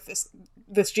trade with this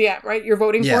GM, right? You're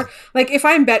voting for. Like, if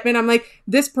I'm Bettman, I'm like,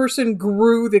 this person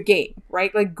grew the game,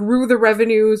 right? Like, grew the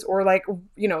revenues, or like,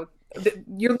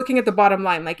 you're looking at the bottom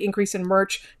line, like increase in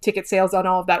merch, ticket sales, on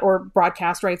all of that, or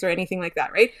broadcast rights or anything like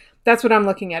that, right? That's what I'm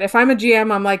looking at. If I'm a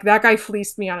GM, I'm like, that guy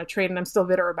fleeced me on a trade and I'm still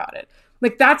bitter about it.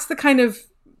 Like, that's the kind of,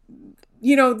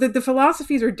 the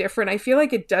philosophies are different. I feel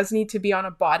like it does need to be on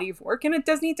a body of work, and it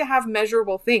does need to have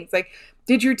measurable things. Like,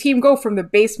 did your team go from the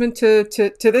basement to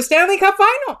the Stanley Cup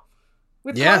final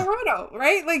with Colorado,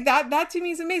 right? Like, that to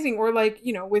me is amazing. Or like,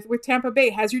 with Tampa Bay,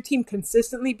 has your team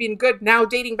consistently been good now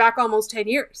dating back almost 10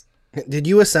 years? Did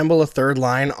you assemble a third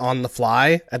line on the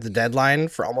fly at the deadline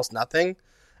for almost nothing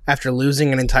after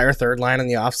losing an entire third line in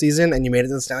the offseason, and you made it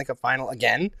to the Stanley Cup final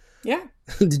again? Yeah.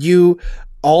 Did you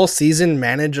all season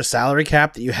manage a salary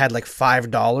cap that you had like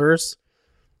 $5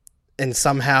 and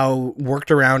somehow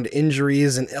worked around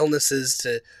injuries and illnesses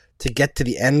to get to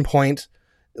the end point?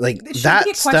 Like,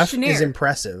 that stuff is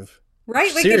impressive.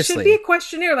 Right? Like, seriously. It should be a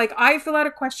questionnaire. Like, I fill out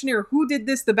a questionnaire. Who did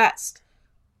this the best?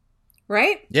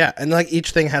 Right? Yeah, and like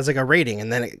each thing has like a rating,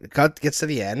 and then it gets to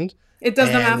the end. It does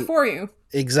the math for you.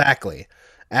 Exactly.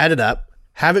 Add it up.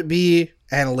 Have it be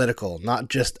analytical, not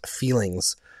just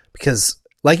feelings. Because,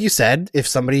 like you said, if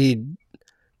somebody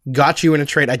got you in a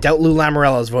trade, I doubt Lou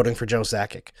Lamoriello is voting for Joe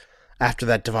Sakic after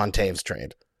that Devon Taves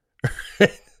trade.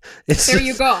 There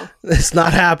you go. It's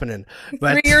not happening.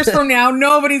 But 3 years from now,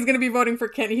 nobody's going to be voting for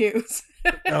Ken Hughes.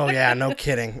 Oh, yeah, no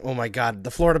kidding. Oh, my God.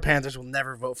 The Florida Panthers will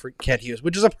never vote for Kent Hughes,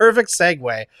 which is a perfect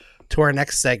segue to our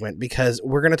next segment, because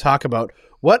we're going to talk about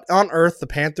what on earth the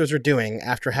Panthers are doing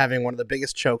after having one of the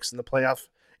biggest chokes in the playoff,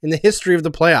 in the history of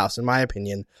the playoffs, in my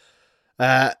opinion.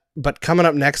 But coming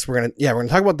up next, we're going to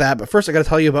talk about that. But first, I got to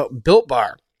tell you about Built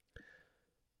Bar.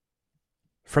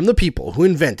 From the people who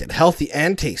invented healthy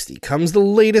and tasty comes the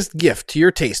latest gift to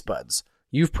your taste buds.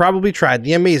 You've probably tried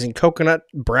the amazing coconut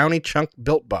brownie chunk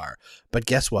Built Bar, but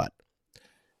guess what?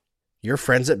 Your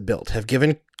friends at Built have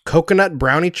given coconut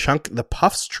brownie chunk the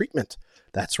Puffs treatment.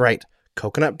 That's right,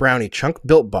 coconut brownie chunk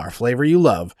Built Bar flavor you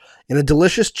love in a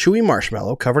delicious chewy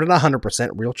marshmallow covered in 100%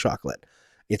 real chocolate.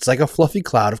 It's like a fluffy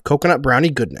cloud of coconut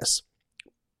brownie goodness.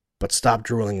 But stop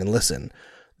drooling and listen.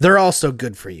 They're also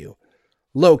good for you.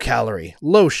 Low calorie,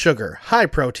 low sugar, high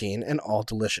protein, and all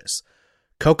delicious.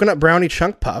 Coconut brownie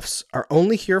chunk puffs are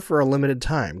only here for a limited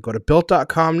time. Go to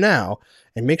Built.com now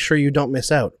and make sure you don't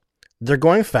miss out. They're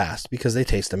going fast because they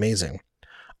taste amazing.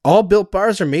 All Built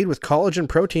bars are made with collagen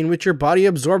protein, which your body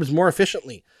absorbs more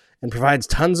efficiently and provides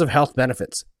tons of health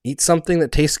benefits. Eat something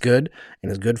that tastes good and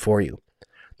is good for you.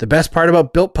 The best part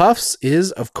about Built Puffs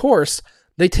is, of course,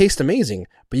 they taste amazing,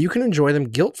 but you can enjoy them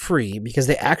guilt-free because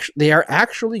they are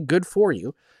actually good for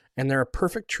you, and they're a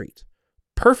perfect treat.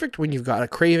 Perfect when you've got a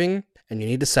craving and you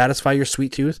need to satisfy your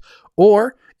sweet tooth,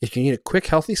 or if you need a quick,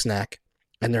 healthy snack,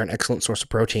 and they're an excellent source of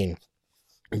protein.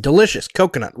 Delicious,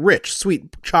 coconut, rich,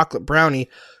 sweet chocolate brownie,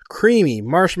 creamy,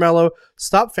 marshmallow.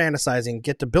 Stop fantasizing.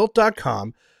 Get to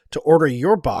Built.com to order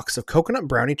your box of coconut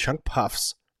brownie chunk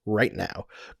puffs right now.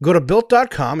 Go to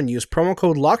Built.com and use promo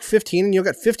code LOCKED15 and you'll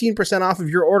get 15% off of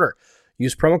your order.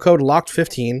 Use promo code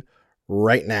LOCKED15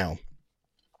 right now.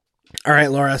 All right,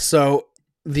 Laura. So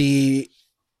the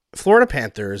Florida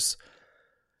Panthers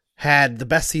had the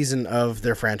best season of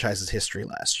their franchise's history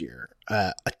last year.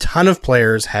 A ton of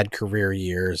players had career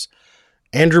years.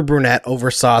 Andrew Brunette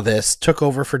oversaw this, took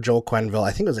over for Joel Quenneville.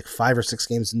 I think it was like 5 or 6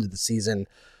 games into the season.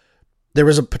 There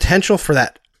was a potential for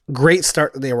that great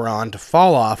start that they were on to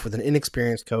fall off with an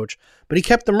inexperienced coach, but he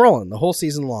kept them rolling the whole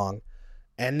season long.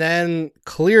 And then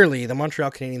clearly the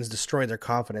Montreal Canadiens destroyed their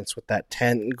confidence with that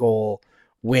 10-goal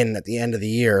win at the end of the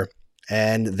year,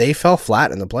 and they fell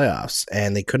flat in the playoffs,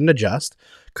 and they couldn't adjust,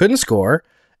 couldn't score,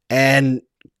 and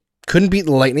couldn't beat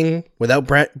the Lightning without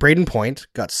Braden Point,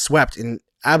 got swept in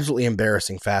absolutely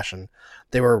embarrassing fashion.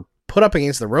 They were put up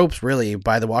against the ropes, really,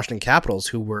 by the Washington Capitals,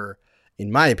 who were,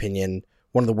 in my opinion,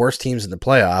 one of the worst teams in the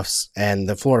playoffs, and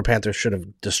the Florida Panthers should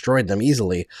have destroyed them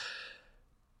easily.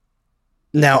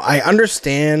 Now, I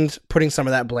understand putting some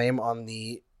of that blame on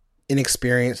the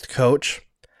inexperienced coach,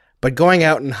 but going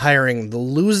out and hiring the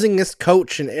losingest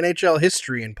coach in NHL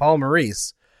history in Paul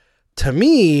Maurice, to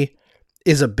me,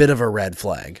 is a bit of a red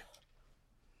flag.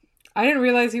 I didn't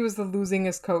realize he was the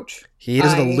losingest coach. He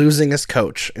is the losingest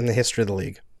coach in the history of the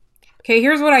league. Okay,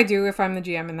 here's what I do if I'm the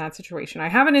GM in that situation. I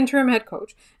have an interim head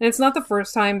coach, and it's not the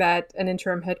first time that an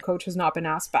interim head coach has not been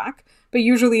asked back, but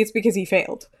usually it's because he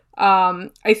failed.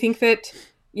 I think that,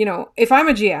 if I'm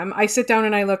a GM, I sit down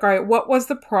and I look, all right, what was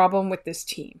the problem with this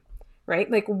team? Right?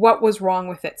 Like, what was wrong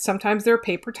with it? Sometimes they're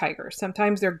paper tigers.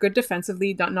 Sometimes they're good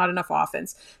defensively, not enough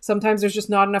offense. Sometimes there's just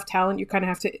not enough talent. You kind of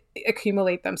have to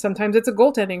accumulate them. Sometimes it's a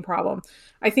goaltending problem.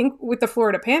 I think with the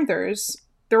Florida Panthers,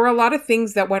 there were a lot of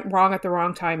things that went wrong at the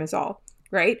wrong time is all,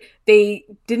 right? They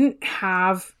didn't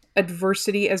have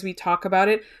adversity as we talk about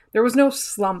it. There was no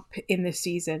slump in the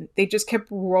season. They just kept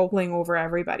rolling over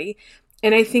everybody.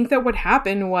 And I think that what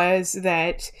happened was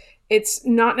that it's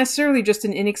not necessarily just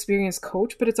an inexperienced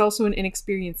coach, but it's also an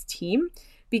inexperienced team,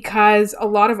 because a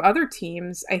lot of other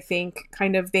teams, I think,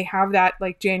 they have that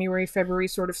like January, February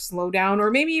sort of slowdown,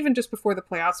 or maybe even just before the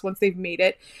playoffs, once they've made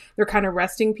it, they're kind of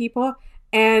resting people.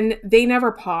 And they never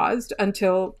paused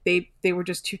until they were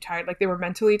just too tired. Like, they were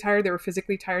mentally tired, they were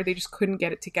physically tired, they just couldn't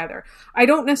get it together. I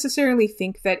don't necessarily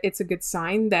think that it's a good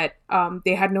sign that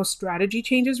they had no strategy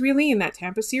changes really in that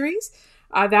Tampa series.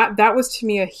 That was to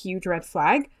me a huge red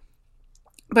flag.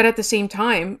 But at the same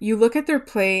time, you look at their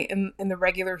play in the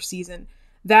regular season.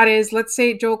 That is, let's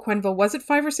say Joel Quenneville, was it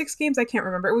 5 or 6 games? I can't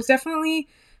remember. It was definitely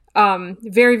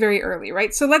very, very early,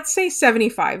 right? So let's say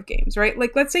 75 games, right?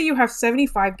 Like, let's say you have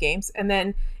 75 games, and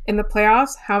then in the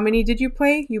playoffs, how many did you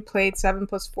play? You played 7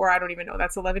 plus 4. I don't even know.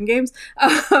 That's 11 games.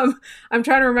 I'm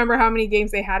trying to remember how many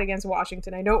games they had against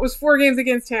Washington. I know it was 4 games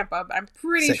against Tampa, but I'm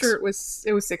pretty 6. sure it was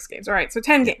 6 games. All right, so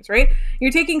 10 games, right?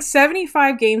 You're taking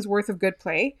 75 games worth of good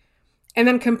play, and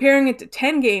then comparing it to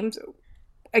 10 games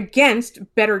against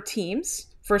better teams.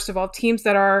 First of all, teams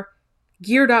that are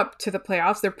geared up to the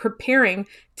playoffs. They're preparing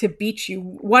to beat you,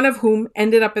 one of whom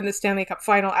ended up in the Stanley Cup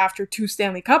final after 2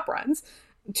 Stanley Cup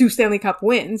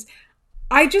wins.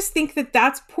 I just think that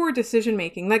that's poor decision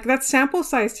making. Like, that sample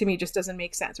size to me just doesn't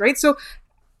make sense, right? So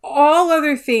all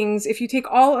other things, if you take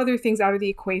all other things out of the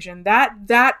equation, that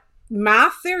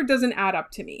math there doesn't add up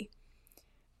to me.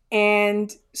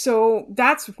 And so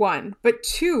that's one. But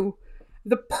two,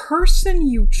 the person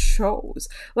you chose.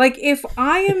 Like, if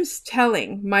I am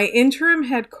telling my interim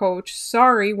head coach,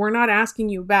 sorry, we're not asking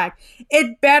you back,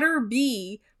 it better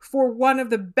be for one of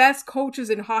the best coaches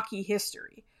in hockey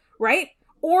history, right?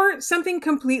 Or something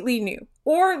completely new.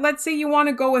 Or let's say you want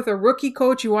to go with a rookie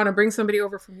coach, you want to bring somebody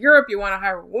over from Europe, you want to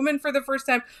hire a woman for the first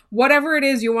time, whatever it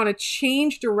is, you want to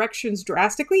change directions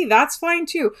drastically, that's fine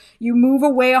too. You move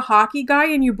away a hockey guy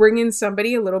and you bring in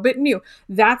somebody a little bit new.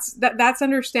 That's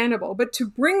understandable. But to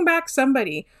bring back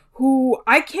somebody who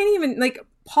I can't even, like,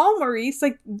 Paul Maurice,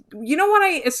 like, you know what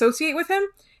I associate with him?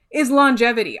 Is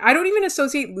longevity. I don't even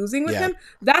associate losing with him.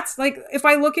 That's like, if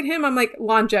I look at him, I'm like,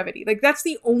 longevity. Like, that's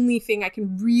the only thing I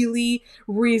can really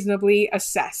reasonably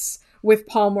assess with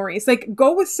Paul Maurice. Like,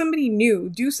 go with somebody new,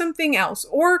 do something else.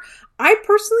 Or I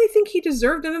personally think he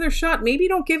deserved another shot. Maybe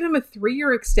don't give him a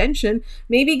 3-year extension.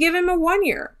 Maybe give him a 1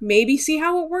 year. Maybe see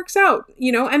how it works out,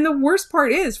 you know? And the worst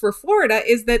part is for Florida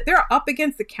is that they're up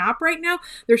against the cap right now.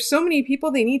 There's so many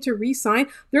people they need to re-sign.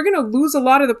 They're going to lose a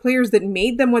lot of the players that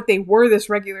made them what they were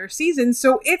this regular season.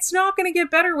 So it's not going to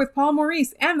get better with Paul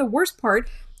Maurice. And the worst part,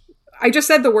 I just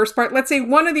said the worst part. Let's say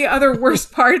one of the other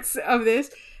worst parts of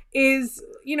this is,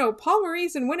 you know, Paul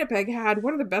Maurice in Winnipeg had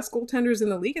one of the best goaltenders in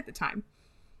the league at the time.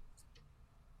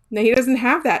 Now, he doesn't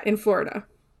have that in Florida.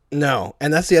 No,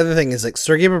 and that's the other thing is, like,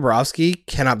 Sergei Bobrovsky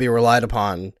cannot be relied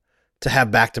upon to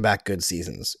have back-to-back good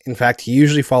seasons. In fact, he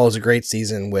usually follows a great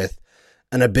season with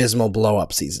an abysmal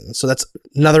blow-up season. So that's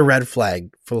another red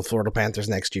flag for the Florida Panthers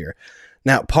next year.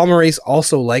 Now, Paul Maurice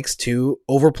also likes to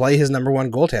overplay his number one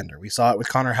goaltender. We saw it with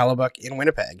Connor Hellebuyck in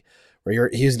Winnipeg, where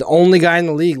he's the only guy in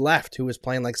the league left who was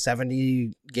playing like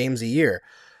 70 games a year.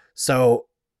 So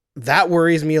that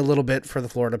worries me a little bit for the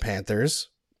Florida Panthers.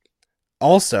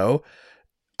 Also,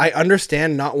 I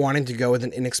understand not wanting to go with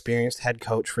an inexperienced head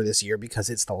coach for this year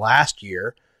because it's the last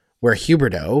year where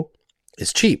Huberdeau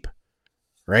is cheap,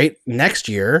 right? Next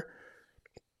year,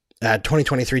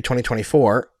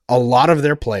 2023-2024, a lot of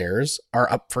their players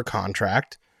are up for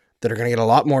contract that are going to get a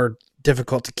lot more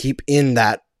difficult to keep in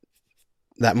that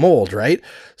mold, right?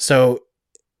 So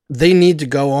they need to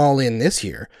go all in this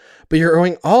year. But you're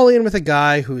going all in with a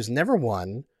guy who's never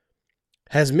won,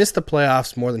 has missed the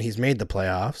playoffs more than he's made the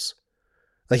playoffs.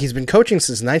 Like, he's been coaching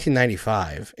since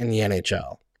 1995 in the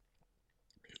NHL.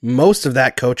 Most of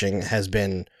that coaching has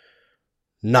been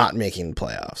not making the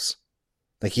playoffs.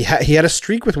 Like, he had a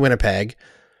streak with Winnipeg,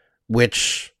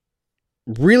 which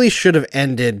really should have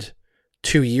ended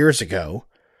 2 years ago,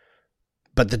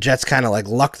 but the Jets kind of like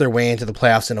lucked their way into the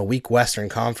playoffs in a weak Western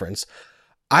Conference.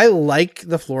 I like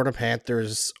the Florida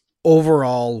Panthers'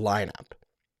 overall lineup,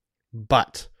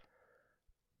 but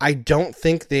I don't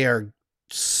think they are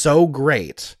so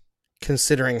great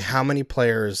considering how many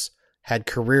players had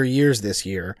career years this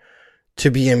year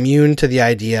to be immune to the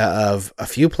idea of a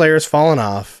few players falling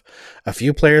off, a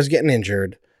few players getting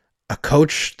injured, a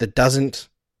coach that doesn't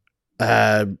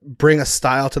bring a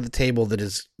style to the table that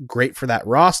is great for that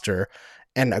roster,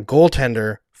 and a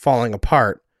goaltender falling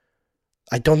apart.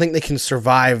 I don't think they can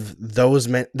survive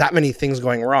that many things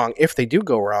going wrong, if they do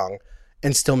go wrong,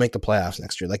 and still make the playoffs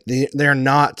next year. Like, they're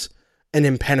not an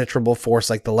impenetrable force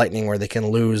like the Lightning, where they can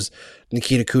lose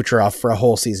Nikita Kucherov for a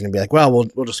whole season and be like, well,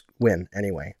 we'll just win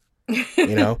anyway.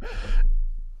 You know,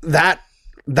 that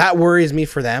worries me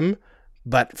for them.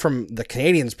 But from the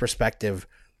Canadiens' perspective,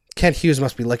 Kent Hughes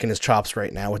must be licking his chops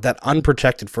right now with that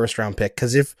unprotected first-round pick,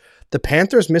 because if the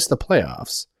Panthers miss the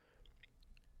playoffs,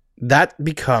 that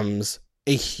becomes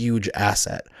a huge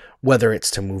asset, whether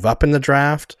it's to move up in the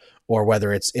draft or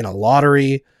whether it's in a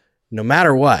lottery. No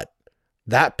matter what,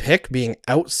 that pick being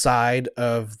outside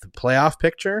of the playoff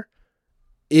picture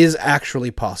is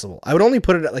actually possible. I would only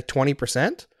put it at like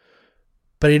 20%,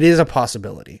 but it is a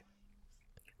possibility.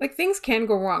 Like, things can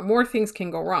go wrong. More things can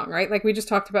go wrong, right? Like, we just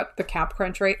talked about the cap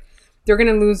crunch, right? They're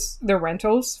going to lose their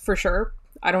rentals for sure.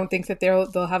 I don't think that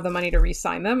they'll have the money to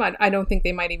re-sign them. I don't think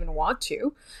they might even want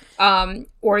to.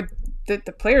 Or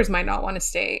the players might not want to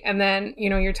stay. And then,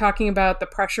 you know, you're talking about the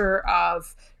pressure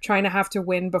of trying to have to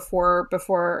win before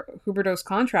Huberdeau's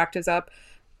contract is up.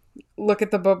 Look at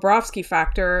the Bobrovsky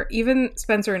factor. Even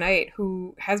Spencer Knight,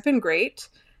 who has been great,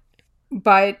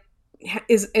 but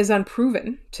is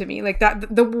unproven to me. Like,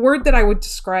 that, the word that I would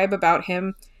describe about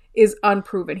him is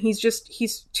unproven.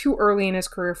 He's too early in his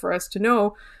career for us to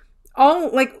know.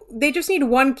 they just need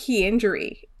one key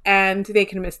injury and they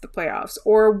can miss the playoffs,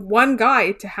 or one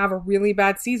guy to have a really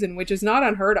bad season, which is not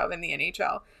unheard of in the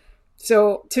NHL.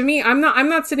 So to me, I'm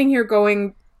not sitting here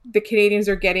going the Canadiens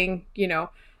are getting,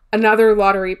 another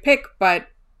lottery pick, but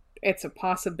it's a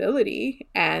possibility.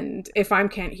 And if I'm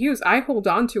Kent Hughes, I hold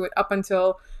on to it up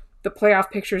until the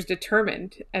playoff picture is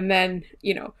determined. And then,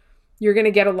 you're going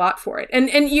to get a lot for it. And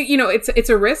it's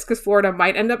a risk because Florida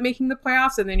might end up making the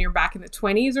playoffs and then you're back in the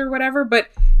 20s or whatever. But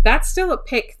that's still a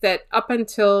pick that up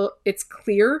until it's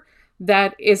clear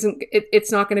that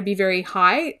it's not going to be very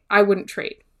high, I wouldn't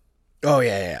trade. Oh,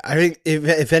 yeah. I think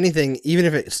if anything, even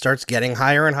if it starts getting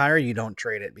higher and higher, you don't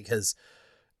trade it because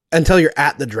until you're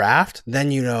at the draft,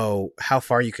 then you know how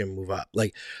far you can move up.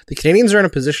 Like the Canadiens are in a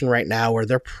position right now where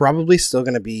they're probably still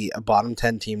going to be a bottom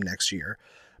 10 team next year,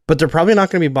 but they're probably not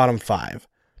going to be bottom 5.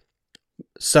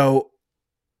 So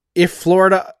if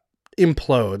Florida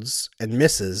implodes and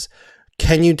misses,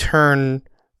 can you turn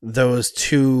those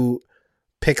 2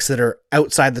 picks that are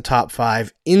outside the top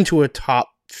 5 into a top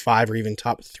 5 or even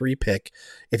top 3 pick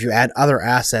if you add other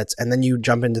assets, and then you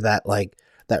jump into that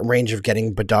range of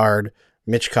getting Bedard,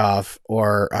 Michkov,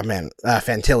 or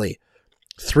Fantilli,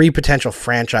 3 potential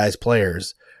franchise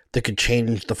players that could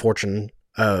change the fortune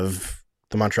of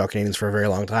the Montreal Canadiens for a very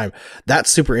long time. That's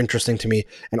super interesting to me.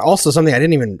 And also something I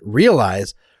didn't even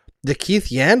realize, the Keith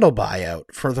Yandle buyout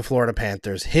for the Florida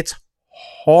Panthers hits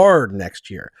hard next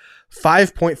year.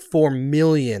 $5.4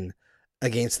 million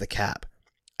against the cap.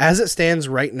 As it stands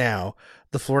right now,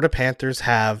 the Florida Panthers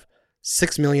have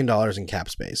 $6 million in cap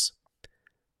space.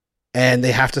 And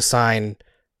they have to sign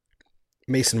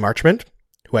Mason Marchment,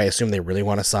 who I assume they really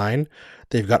want to sign.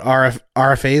 They've got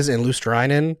RFAs in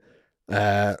Luosterainen,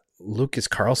 Lucas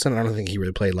Carlson. I don't think he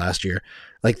really played last year.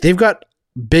 Like, they've got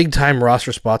big time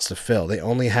roster spots to fill. They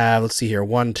only have, let's see here,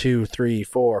 1, 2, 3,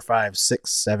 4, 5,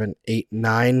 6, 7, 8,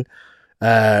 9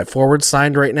 forwards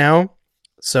signed right now.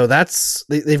 So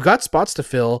they've got spots to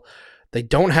fill. They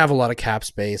don't have a lot of cap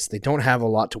space. They don't have a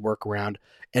lot to work around,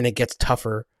 and it gets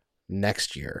tougher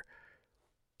next year.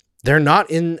 They're not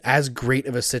in as great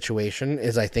of a situation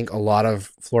as I think a lot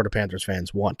of Florida Panthers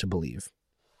fans want to believe.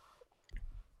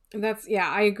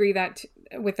 I agree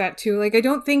with that too. Like,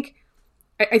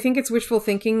 I think it's wishful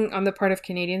thinking on the part of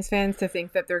Canadiens fans to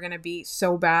think that they're going to be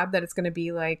so bad that it's going to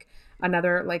be like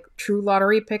another like true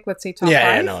lottery pick, let's say top 5.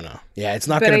 Yeah, no. Yeah, it's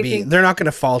not going to be, they're not going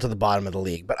to fall to the bottom of the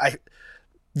league, but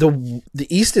the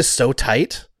East is so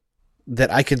tight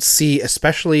that I could see,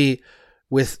 especially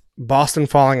with Boston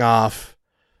falling off,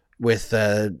 with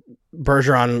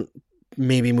Bergeron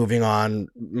maybe moving on,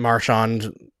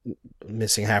 Marchand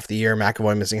missing half the year,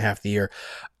 McAvoy missing half the year,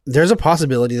 there's a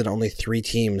possibility that only 3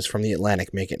 teams from the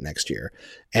Atlantic make it next year.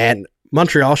 And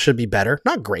Montreal should be better.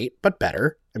 Not great, but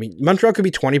better. I mean, Montreal could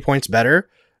be 20 points better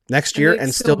next year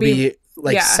and still be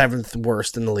 7th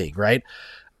worst in the league, right?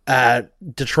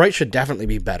 Detroit should definitely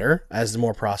be better as the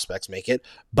more prospects make it.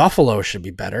 Buffalo should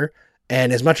be better.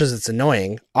 And as much as it's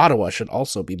annoying, Ottawa should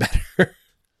also be better.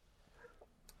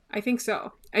 I think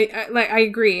so. I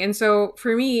agree. And so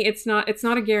for me, it's not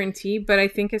a guarantee, but I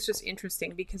think it's just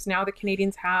interesting because now the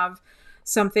Canadiens have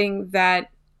something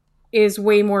that is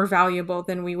way more valuable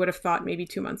than we would have thought maybe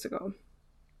 2 months ago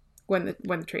when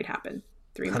the trade happened.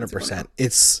 3 months 100%. Ago.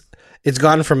 It's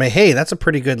gone from hey, that's a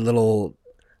pretty good little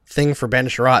thing for Ben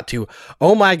Sherratt to,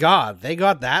 oh my God, they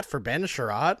got that for Ben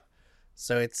Sherratt.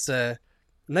 So it's a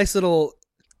nice little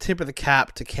tip of the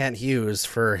cap to Kent Hughes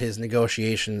for his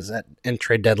negotiations and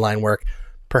trade deadline work.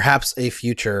 Perhaps a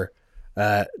future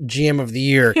GM of the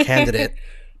Year candidate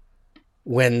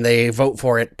when they vote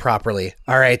for it properly.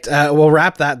 All right, we'll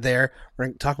wrap that there. We're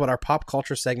going to talk about our pop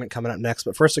culture segment coming up next.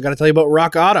 But first, I got to tell you about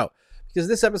Rock Auto, because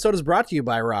this episode is brought to you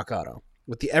by Rock Auto.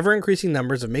 With the ever-increasing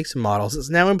numbers of makes and models, it's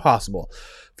now impossible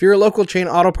for your local chain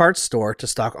auto parts store to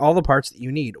stock all the parts that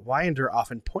you need. Why endure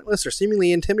often pointless or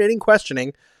seemingly intimidating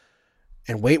questioning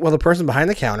and wait while the person behind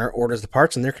the counter orders the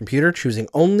parts on their computer, choosing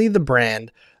only the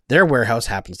brand their warehouse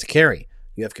happens to carry?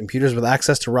 You have computers with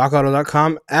access to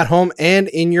rockauto.com at home and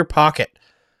in your pocket.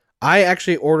 I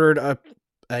actually ordered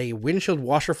a windshield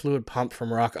washer fluid pump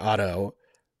from Rock Auto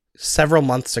several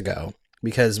months ago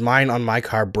because mine on my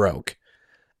car broke.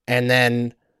 And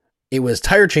then it was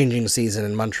tire changing season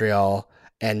in Montreal,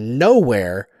 and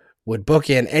nowhere would book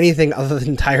in anything other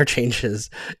than tire changes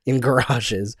in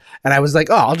garages. And I was like,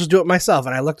 I'll just do it myself.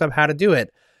 And I looked up how to do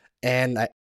it, and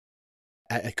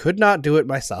I could not do it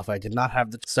myself. I did not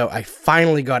have so I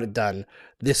finally got it done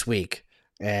this week,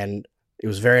 and it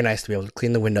was very nice to be able to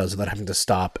clean the windows without having to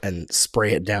stop and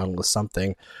spray it down with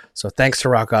something. So thanks to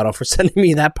Rock Auto for sending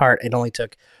me that part. It only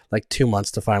took like 2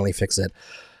 months to finally fix it.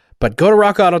 But go to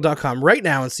rockauto.com right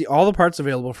now and see all the parts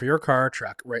available for your car or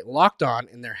truck. Right, Locked On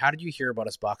in their How Did You Hear About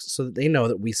Us box so that they know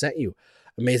that we sent you.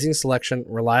 Amazing selection,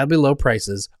 reliably low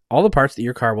prices, all the parts that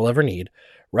your car will ever need.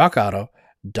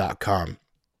 rockauto.com.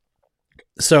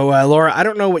 So, Laura, I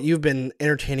don't know what you've been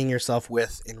entertaining yourself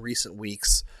with in recent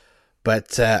weeks,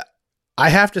 but I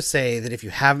have to say that if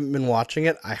you haven't been watching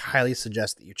it, I highly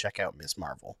suggest that you check out Ms.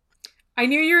 Marvel. I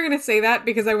knew you were going to say that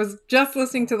because I was just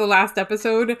listening to the last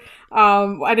episode.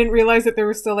 I didn't realize that there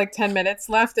was still like 10 minutes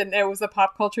left and it was a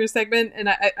pop culture segment. And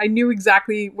I knew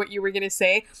exactly what you were going to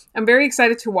say. I'm very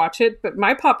excited to watch it. But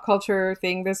my pop culture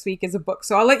thing this week is a book.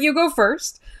 So I'll let you go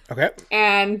first. Okay.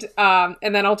 And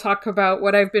then I'll talk about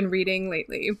what I've been reading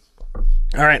lately.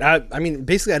 All right. I mean,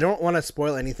 basically, I don't want to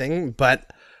spoil anything,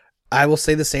 but I will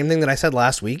say the same thing that I said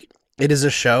last week. It is a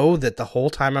show that the whole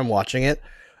time I'm watching it,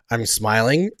 I'm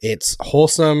smiling. It's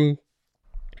wholesome.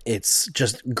 It's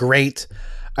just great.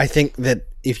 I think that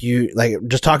if you like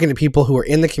just talking to people who are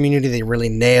in the community, they really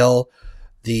nail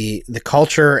the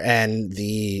culture and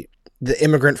the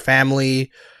immigrant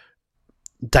family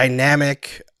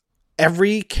dynamic.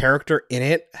 Every character in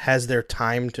it has their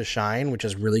time to shine, which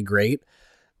is really great.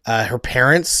 Her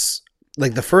parents,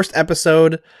 like the first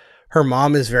episode, her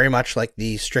mom is very much like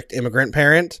the strict immigrant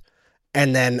parent.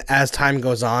 And then as time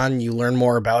goes on, you learn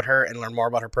more about her and learn more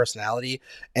about her personality.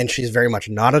 And she's very much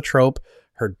not a trope.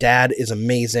 Her dad is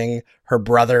amazing. Her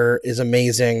brother is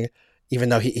amazing. Even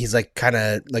though he's like kind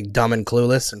of like dumb and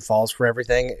clueless and falls for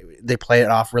everything. They play it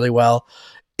off really well.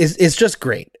 It's just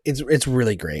great. It's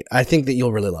really great. I think that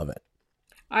you'll really love it.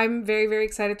 I'm very, very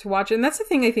excited to watch it. And that's the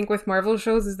thing I think with Marvel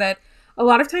shows is that a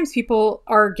lot of times people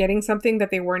are getting something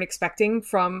that they weren't expecting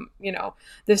from,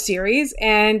 the series.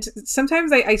 And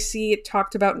sometimes I see it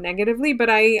talked about negatively, but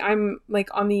I'm like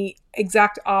on the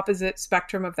exact opposite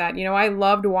spectrum of that. I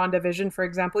loved WandaVision, for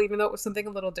example, even though it was something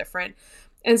a little different.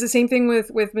 And it's the same thing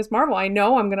with Ms. Marvel. I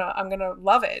know I'm gonna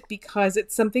love it because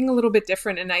it's something a little bit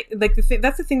different. And I like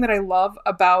that's the thing that I love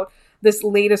about this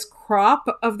latest crop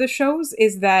of the shows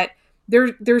is that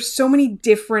there's so many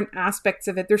different aspects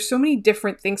of it. There's so many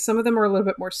different things. Some of them are a little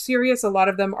bit more serious. A lot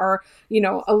of them are,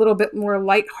 a little bit more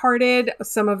lighthearted.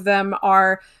 Some of them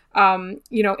are,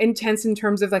 intense in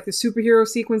terms of like the superhero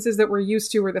sequences that we're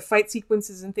used to or the fight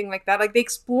sequences and things like that. Like they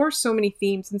explore so many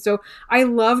themes. And so I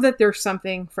love that there's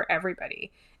something for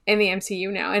everybody in the MCU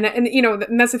now. And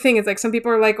that's the thing. It's like some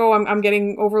people are like, oh, I'm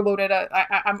getting overloaded.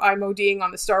 I'm ODing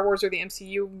on the Star Wars or the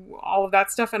MCU, all of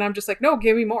that stuff. And I'm just like, no,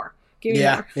 give me more.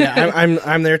 Yeah,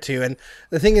 I'm there too. And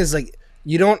the thing is, like,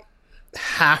 you don't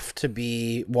have to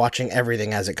be watching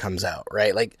everything as it comes out,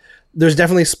 right? Like, there's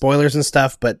definitely spoilers and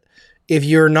stuff, but if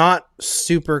you're not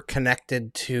super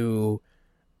connected to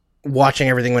watching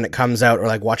everything when it comes out, or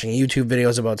like watching YouTube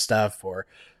videos about stuff, or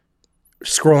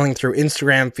scrolling through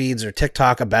Instagram feeds or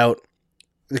TikTok about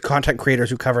the content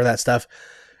creators who cover that stuff,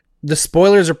 the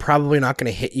spoilers are probably not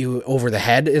going to hit you over the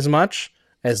head as much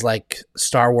as like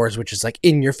Star Wars, which is like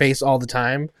in your face all the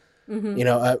time.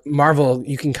 Mm-hmm. Marvel,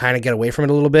 you can kind of get away from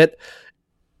it a little bit.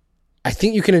 I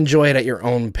think you can enjoy it at your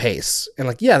own pace. And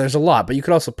like, yeah, there's a lot, but you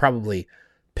could also probably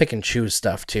pick and choose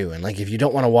stuff too. And like, if you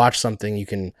don't want to watch something, you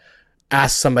can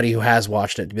ask somebody who has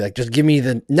watched it to be like, just give me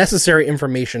the necessary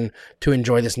information to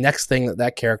enjoy this next thing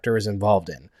that character is involved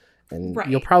in. And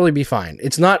You'll probably be fine.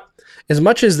 It's not as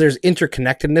much as there's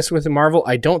interconnectedness with Marvel.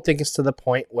 I don't think it's to the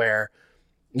point where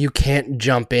you can't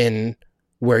jump in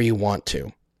where you want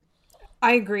to.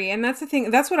 I agree. And that's the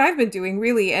thing. That's what I've been doing,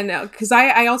 really. And because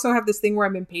I also have this thing where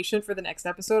I'm impatient for the next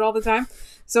episode all the time.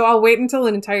 So I'll wait until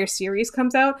an entire series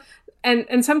comes out.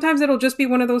 And sometimes it'll just be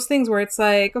one of those things where it's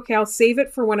like, okay, I'll save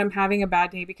it for when I'm having a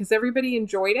bad day because everybody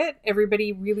enjoyed it.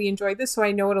 Everybody really enjoyed this. So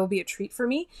I know it'll be a treat for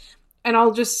me. And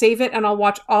I'll just save it and I'll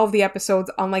watch all of the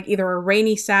episodes on like either a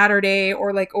rainy Saturday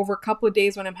or like over a couple of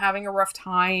days when I'm having a rough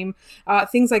time,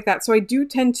 things like that. So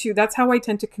that's how I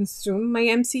tend to consume my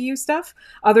MCU stuff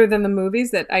other than the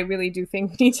movies that I really do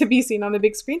think need to be seen on the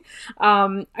big screen.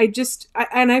 I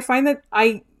find that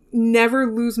I never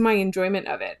lose my enjoyment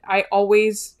of it. I'm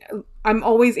always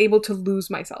able to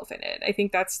lose myself in it. I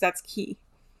think that's key.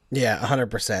 Yeah,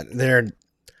 100%.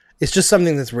 It's just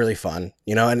something that's really fun,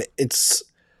 and it's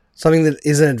something that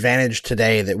is an advantage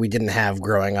today that we didn't have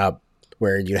growing up,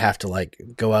 where you have to like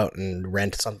go out and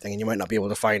rent something and you might not be able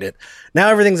to find it. Now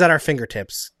everything's at our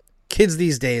fingertips. Kids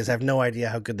these days have no idea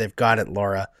how good they've got it,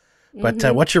 Laura.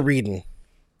 But what's your reading?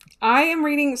 I am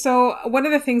reading. So one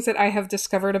of the things that I have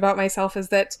discovered about myself is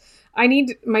that I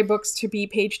need my books to be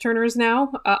page turners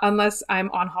now, unless I'm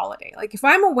on holiday. Like if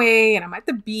I'm away and I'm at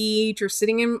the beach or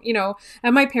sitting in,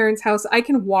 at my parents' house, I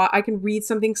can read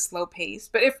something slow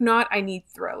paced. But if not, I need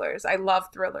thrillers. I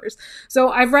love thrillers.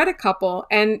 So I've read a couple,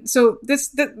 and so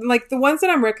the ones that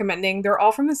I'm recommending, they're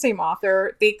all from the same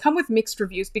author. They come with mixed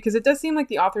reviews because it does seem like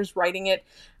the author's writing it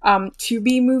to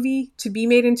be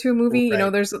made into a movie.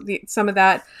 Right. There's some of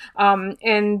that.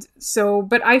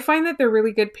 But I find that they're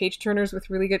really good page turners with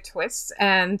really good twists.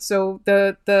 And so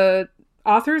the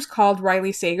author's called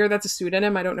Riley Sager. That's a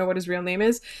pseudonym. I don't know what his real name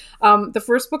is. The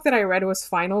first book that I read was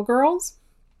Final Girls.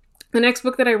 The next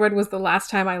book that I read was The Last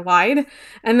Time I Lied.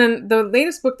 And then the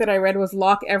latest book that I read was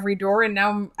Lock Every Door. And now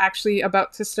I'm actually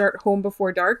about to start Home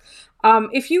Before Dark.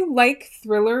 If you like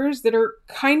thrillers that are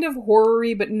kind of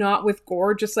horror-y, but not with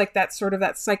gore, just like that sort of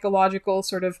that psychological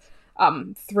sort of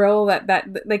thrill that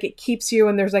like it keeps you,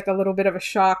 and there's like a little bit of a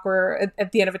shock or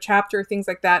at the end of a chapter, things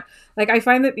like that. Like I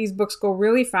find that these books go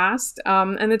really fast,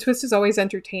 and the twist is always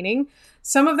entertaining.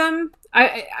 Some of them,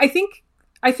 I think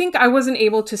I wasn't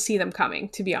able to see them coming,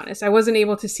 to be honest. I wasn't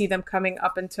able to see them coming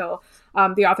up until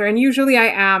the author. And usually I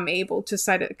am able to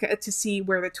see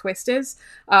where the twist is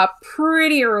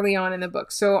pretty early on in the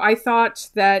book. So I thought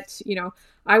that,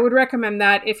 I would recommend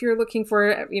that if you're looking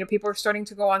for, people are starting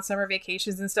to go on summer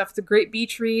vacations and stuff. It's a great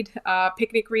beach read,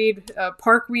 picnic read,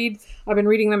 park read. I've been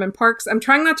reading them in parks. I'm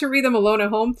trying not to read them alone at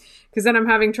home because then I'm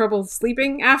having trouble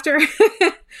sleeping after.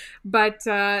 But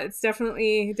it's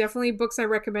definitely books I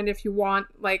recommend if you want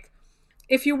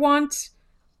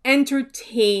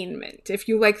entertainment, if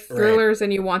you like thrillers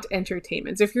and you want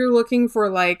entertainment. If you're looking for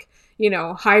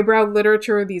highbrow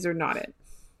literature, these are not it.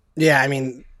 Yeah, I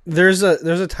mean, there's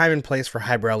a time and place for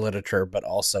highbrow literature, but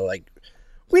also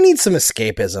we need some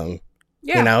escapism.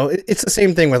 Yeah. It's the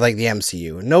same thing with the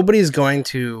MCU. Nobody's going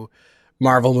to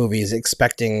Marvel movies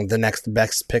expecting the next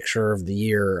Best Picture of the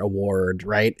Year award,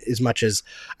 right? As much as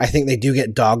I think they do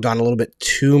get dogged on a little bit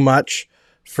too much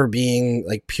for being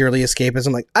purely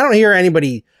escapism. I don't hear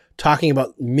anybody talking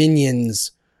about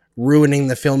Minions ruining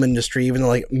the film industry, even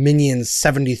though Minions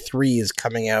 73 is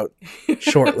coming out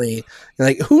shortly.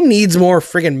 Who needs more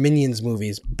friggin' Minions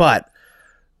movies? But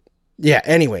yeah,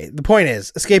 anyway, the point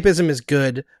is escapism is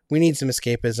good. We need some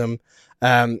escapism.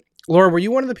 Laura, were you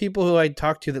one of the people who I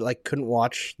talked to that couldn't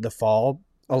watch The Fall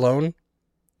alone?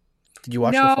 Did you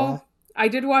watch The Fall? No, I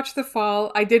did watch The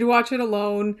Fall. I did watch it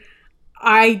alone.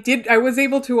 I was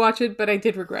able to watch it, but I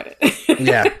did regret it.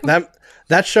 Yeah,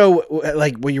 that show,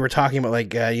 what you were talking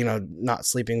about, not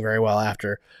sleeping very well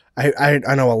after. I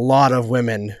know a lot of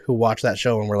women who watch that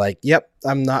show and were like, "Yep,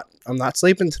 I'm not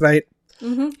sleeping tonight."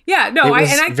 Mm-hmm. Yeah, no, I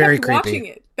kept creepy. watching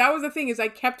it. That was the thing, is I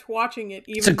kept watching it.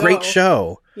 It's a great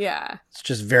show. Yeah, it's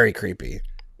just very creepy.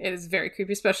 It is very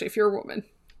creepy, especially if you're a woman.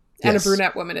 And yes. A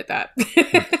brunette woman at that.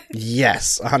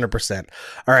 Yes, 100%.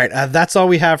 All right, that's all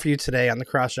we have for you today on the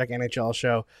Crosscheck NHL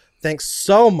show. Thanks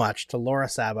so much to Laura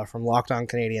Saba from Locked On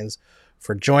Canadiens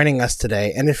for joining us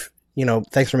today. And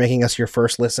thanks for making us your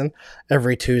first listen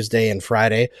every Tuesday and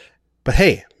Friday. But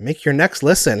hey, make your next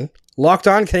listen Locked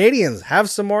On Canadiens.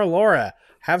 Have some more Laura.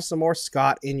 Have some more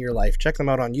Scott in your life. Check them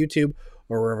out on YouTube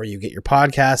or wherever you get your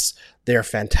podcasts. They're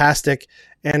fantastic.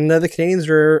 And the Canadiens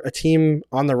are a team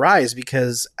on the rise,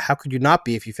 because how could you not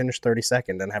be if you finish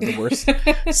 32nd and have the worst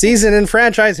season in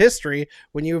franchise history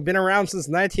when you've been around since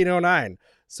 1909?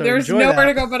 So there's nowhere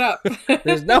to go but up.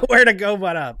 There's nowhere to go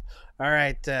but up. All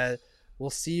right. We'll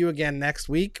see you again next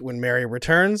week when Mary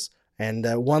returns. And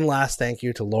one last thank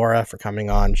you to Laura for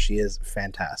coming on. She is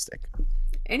fantastic.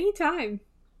 Anytime.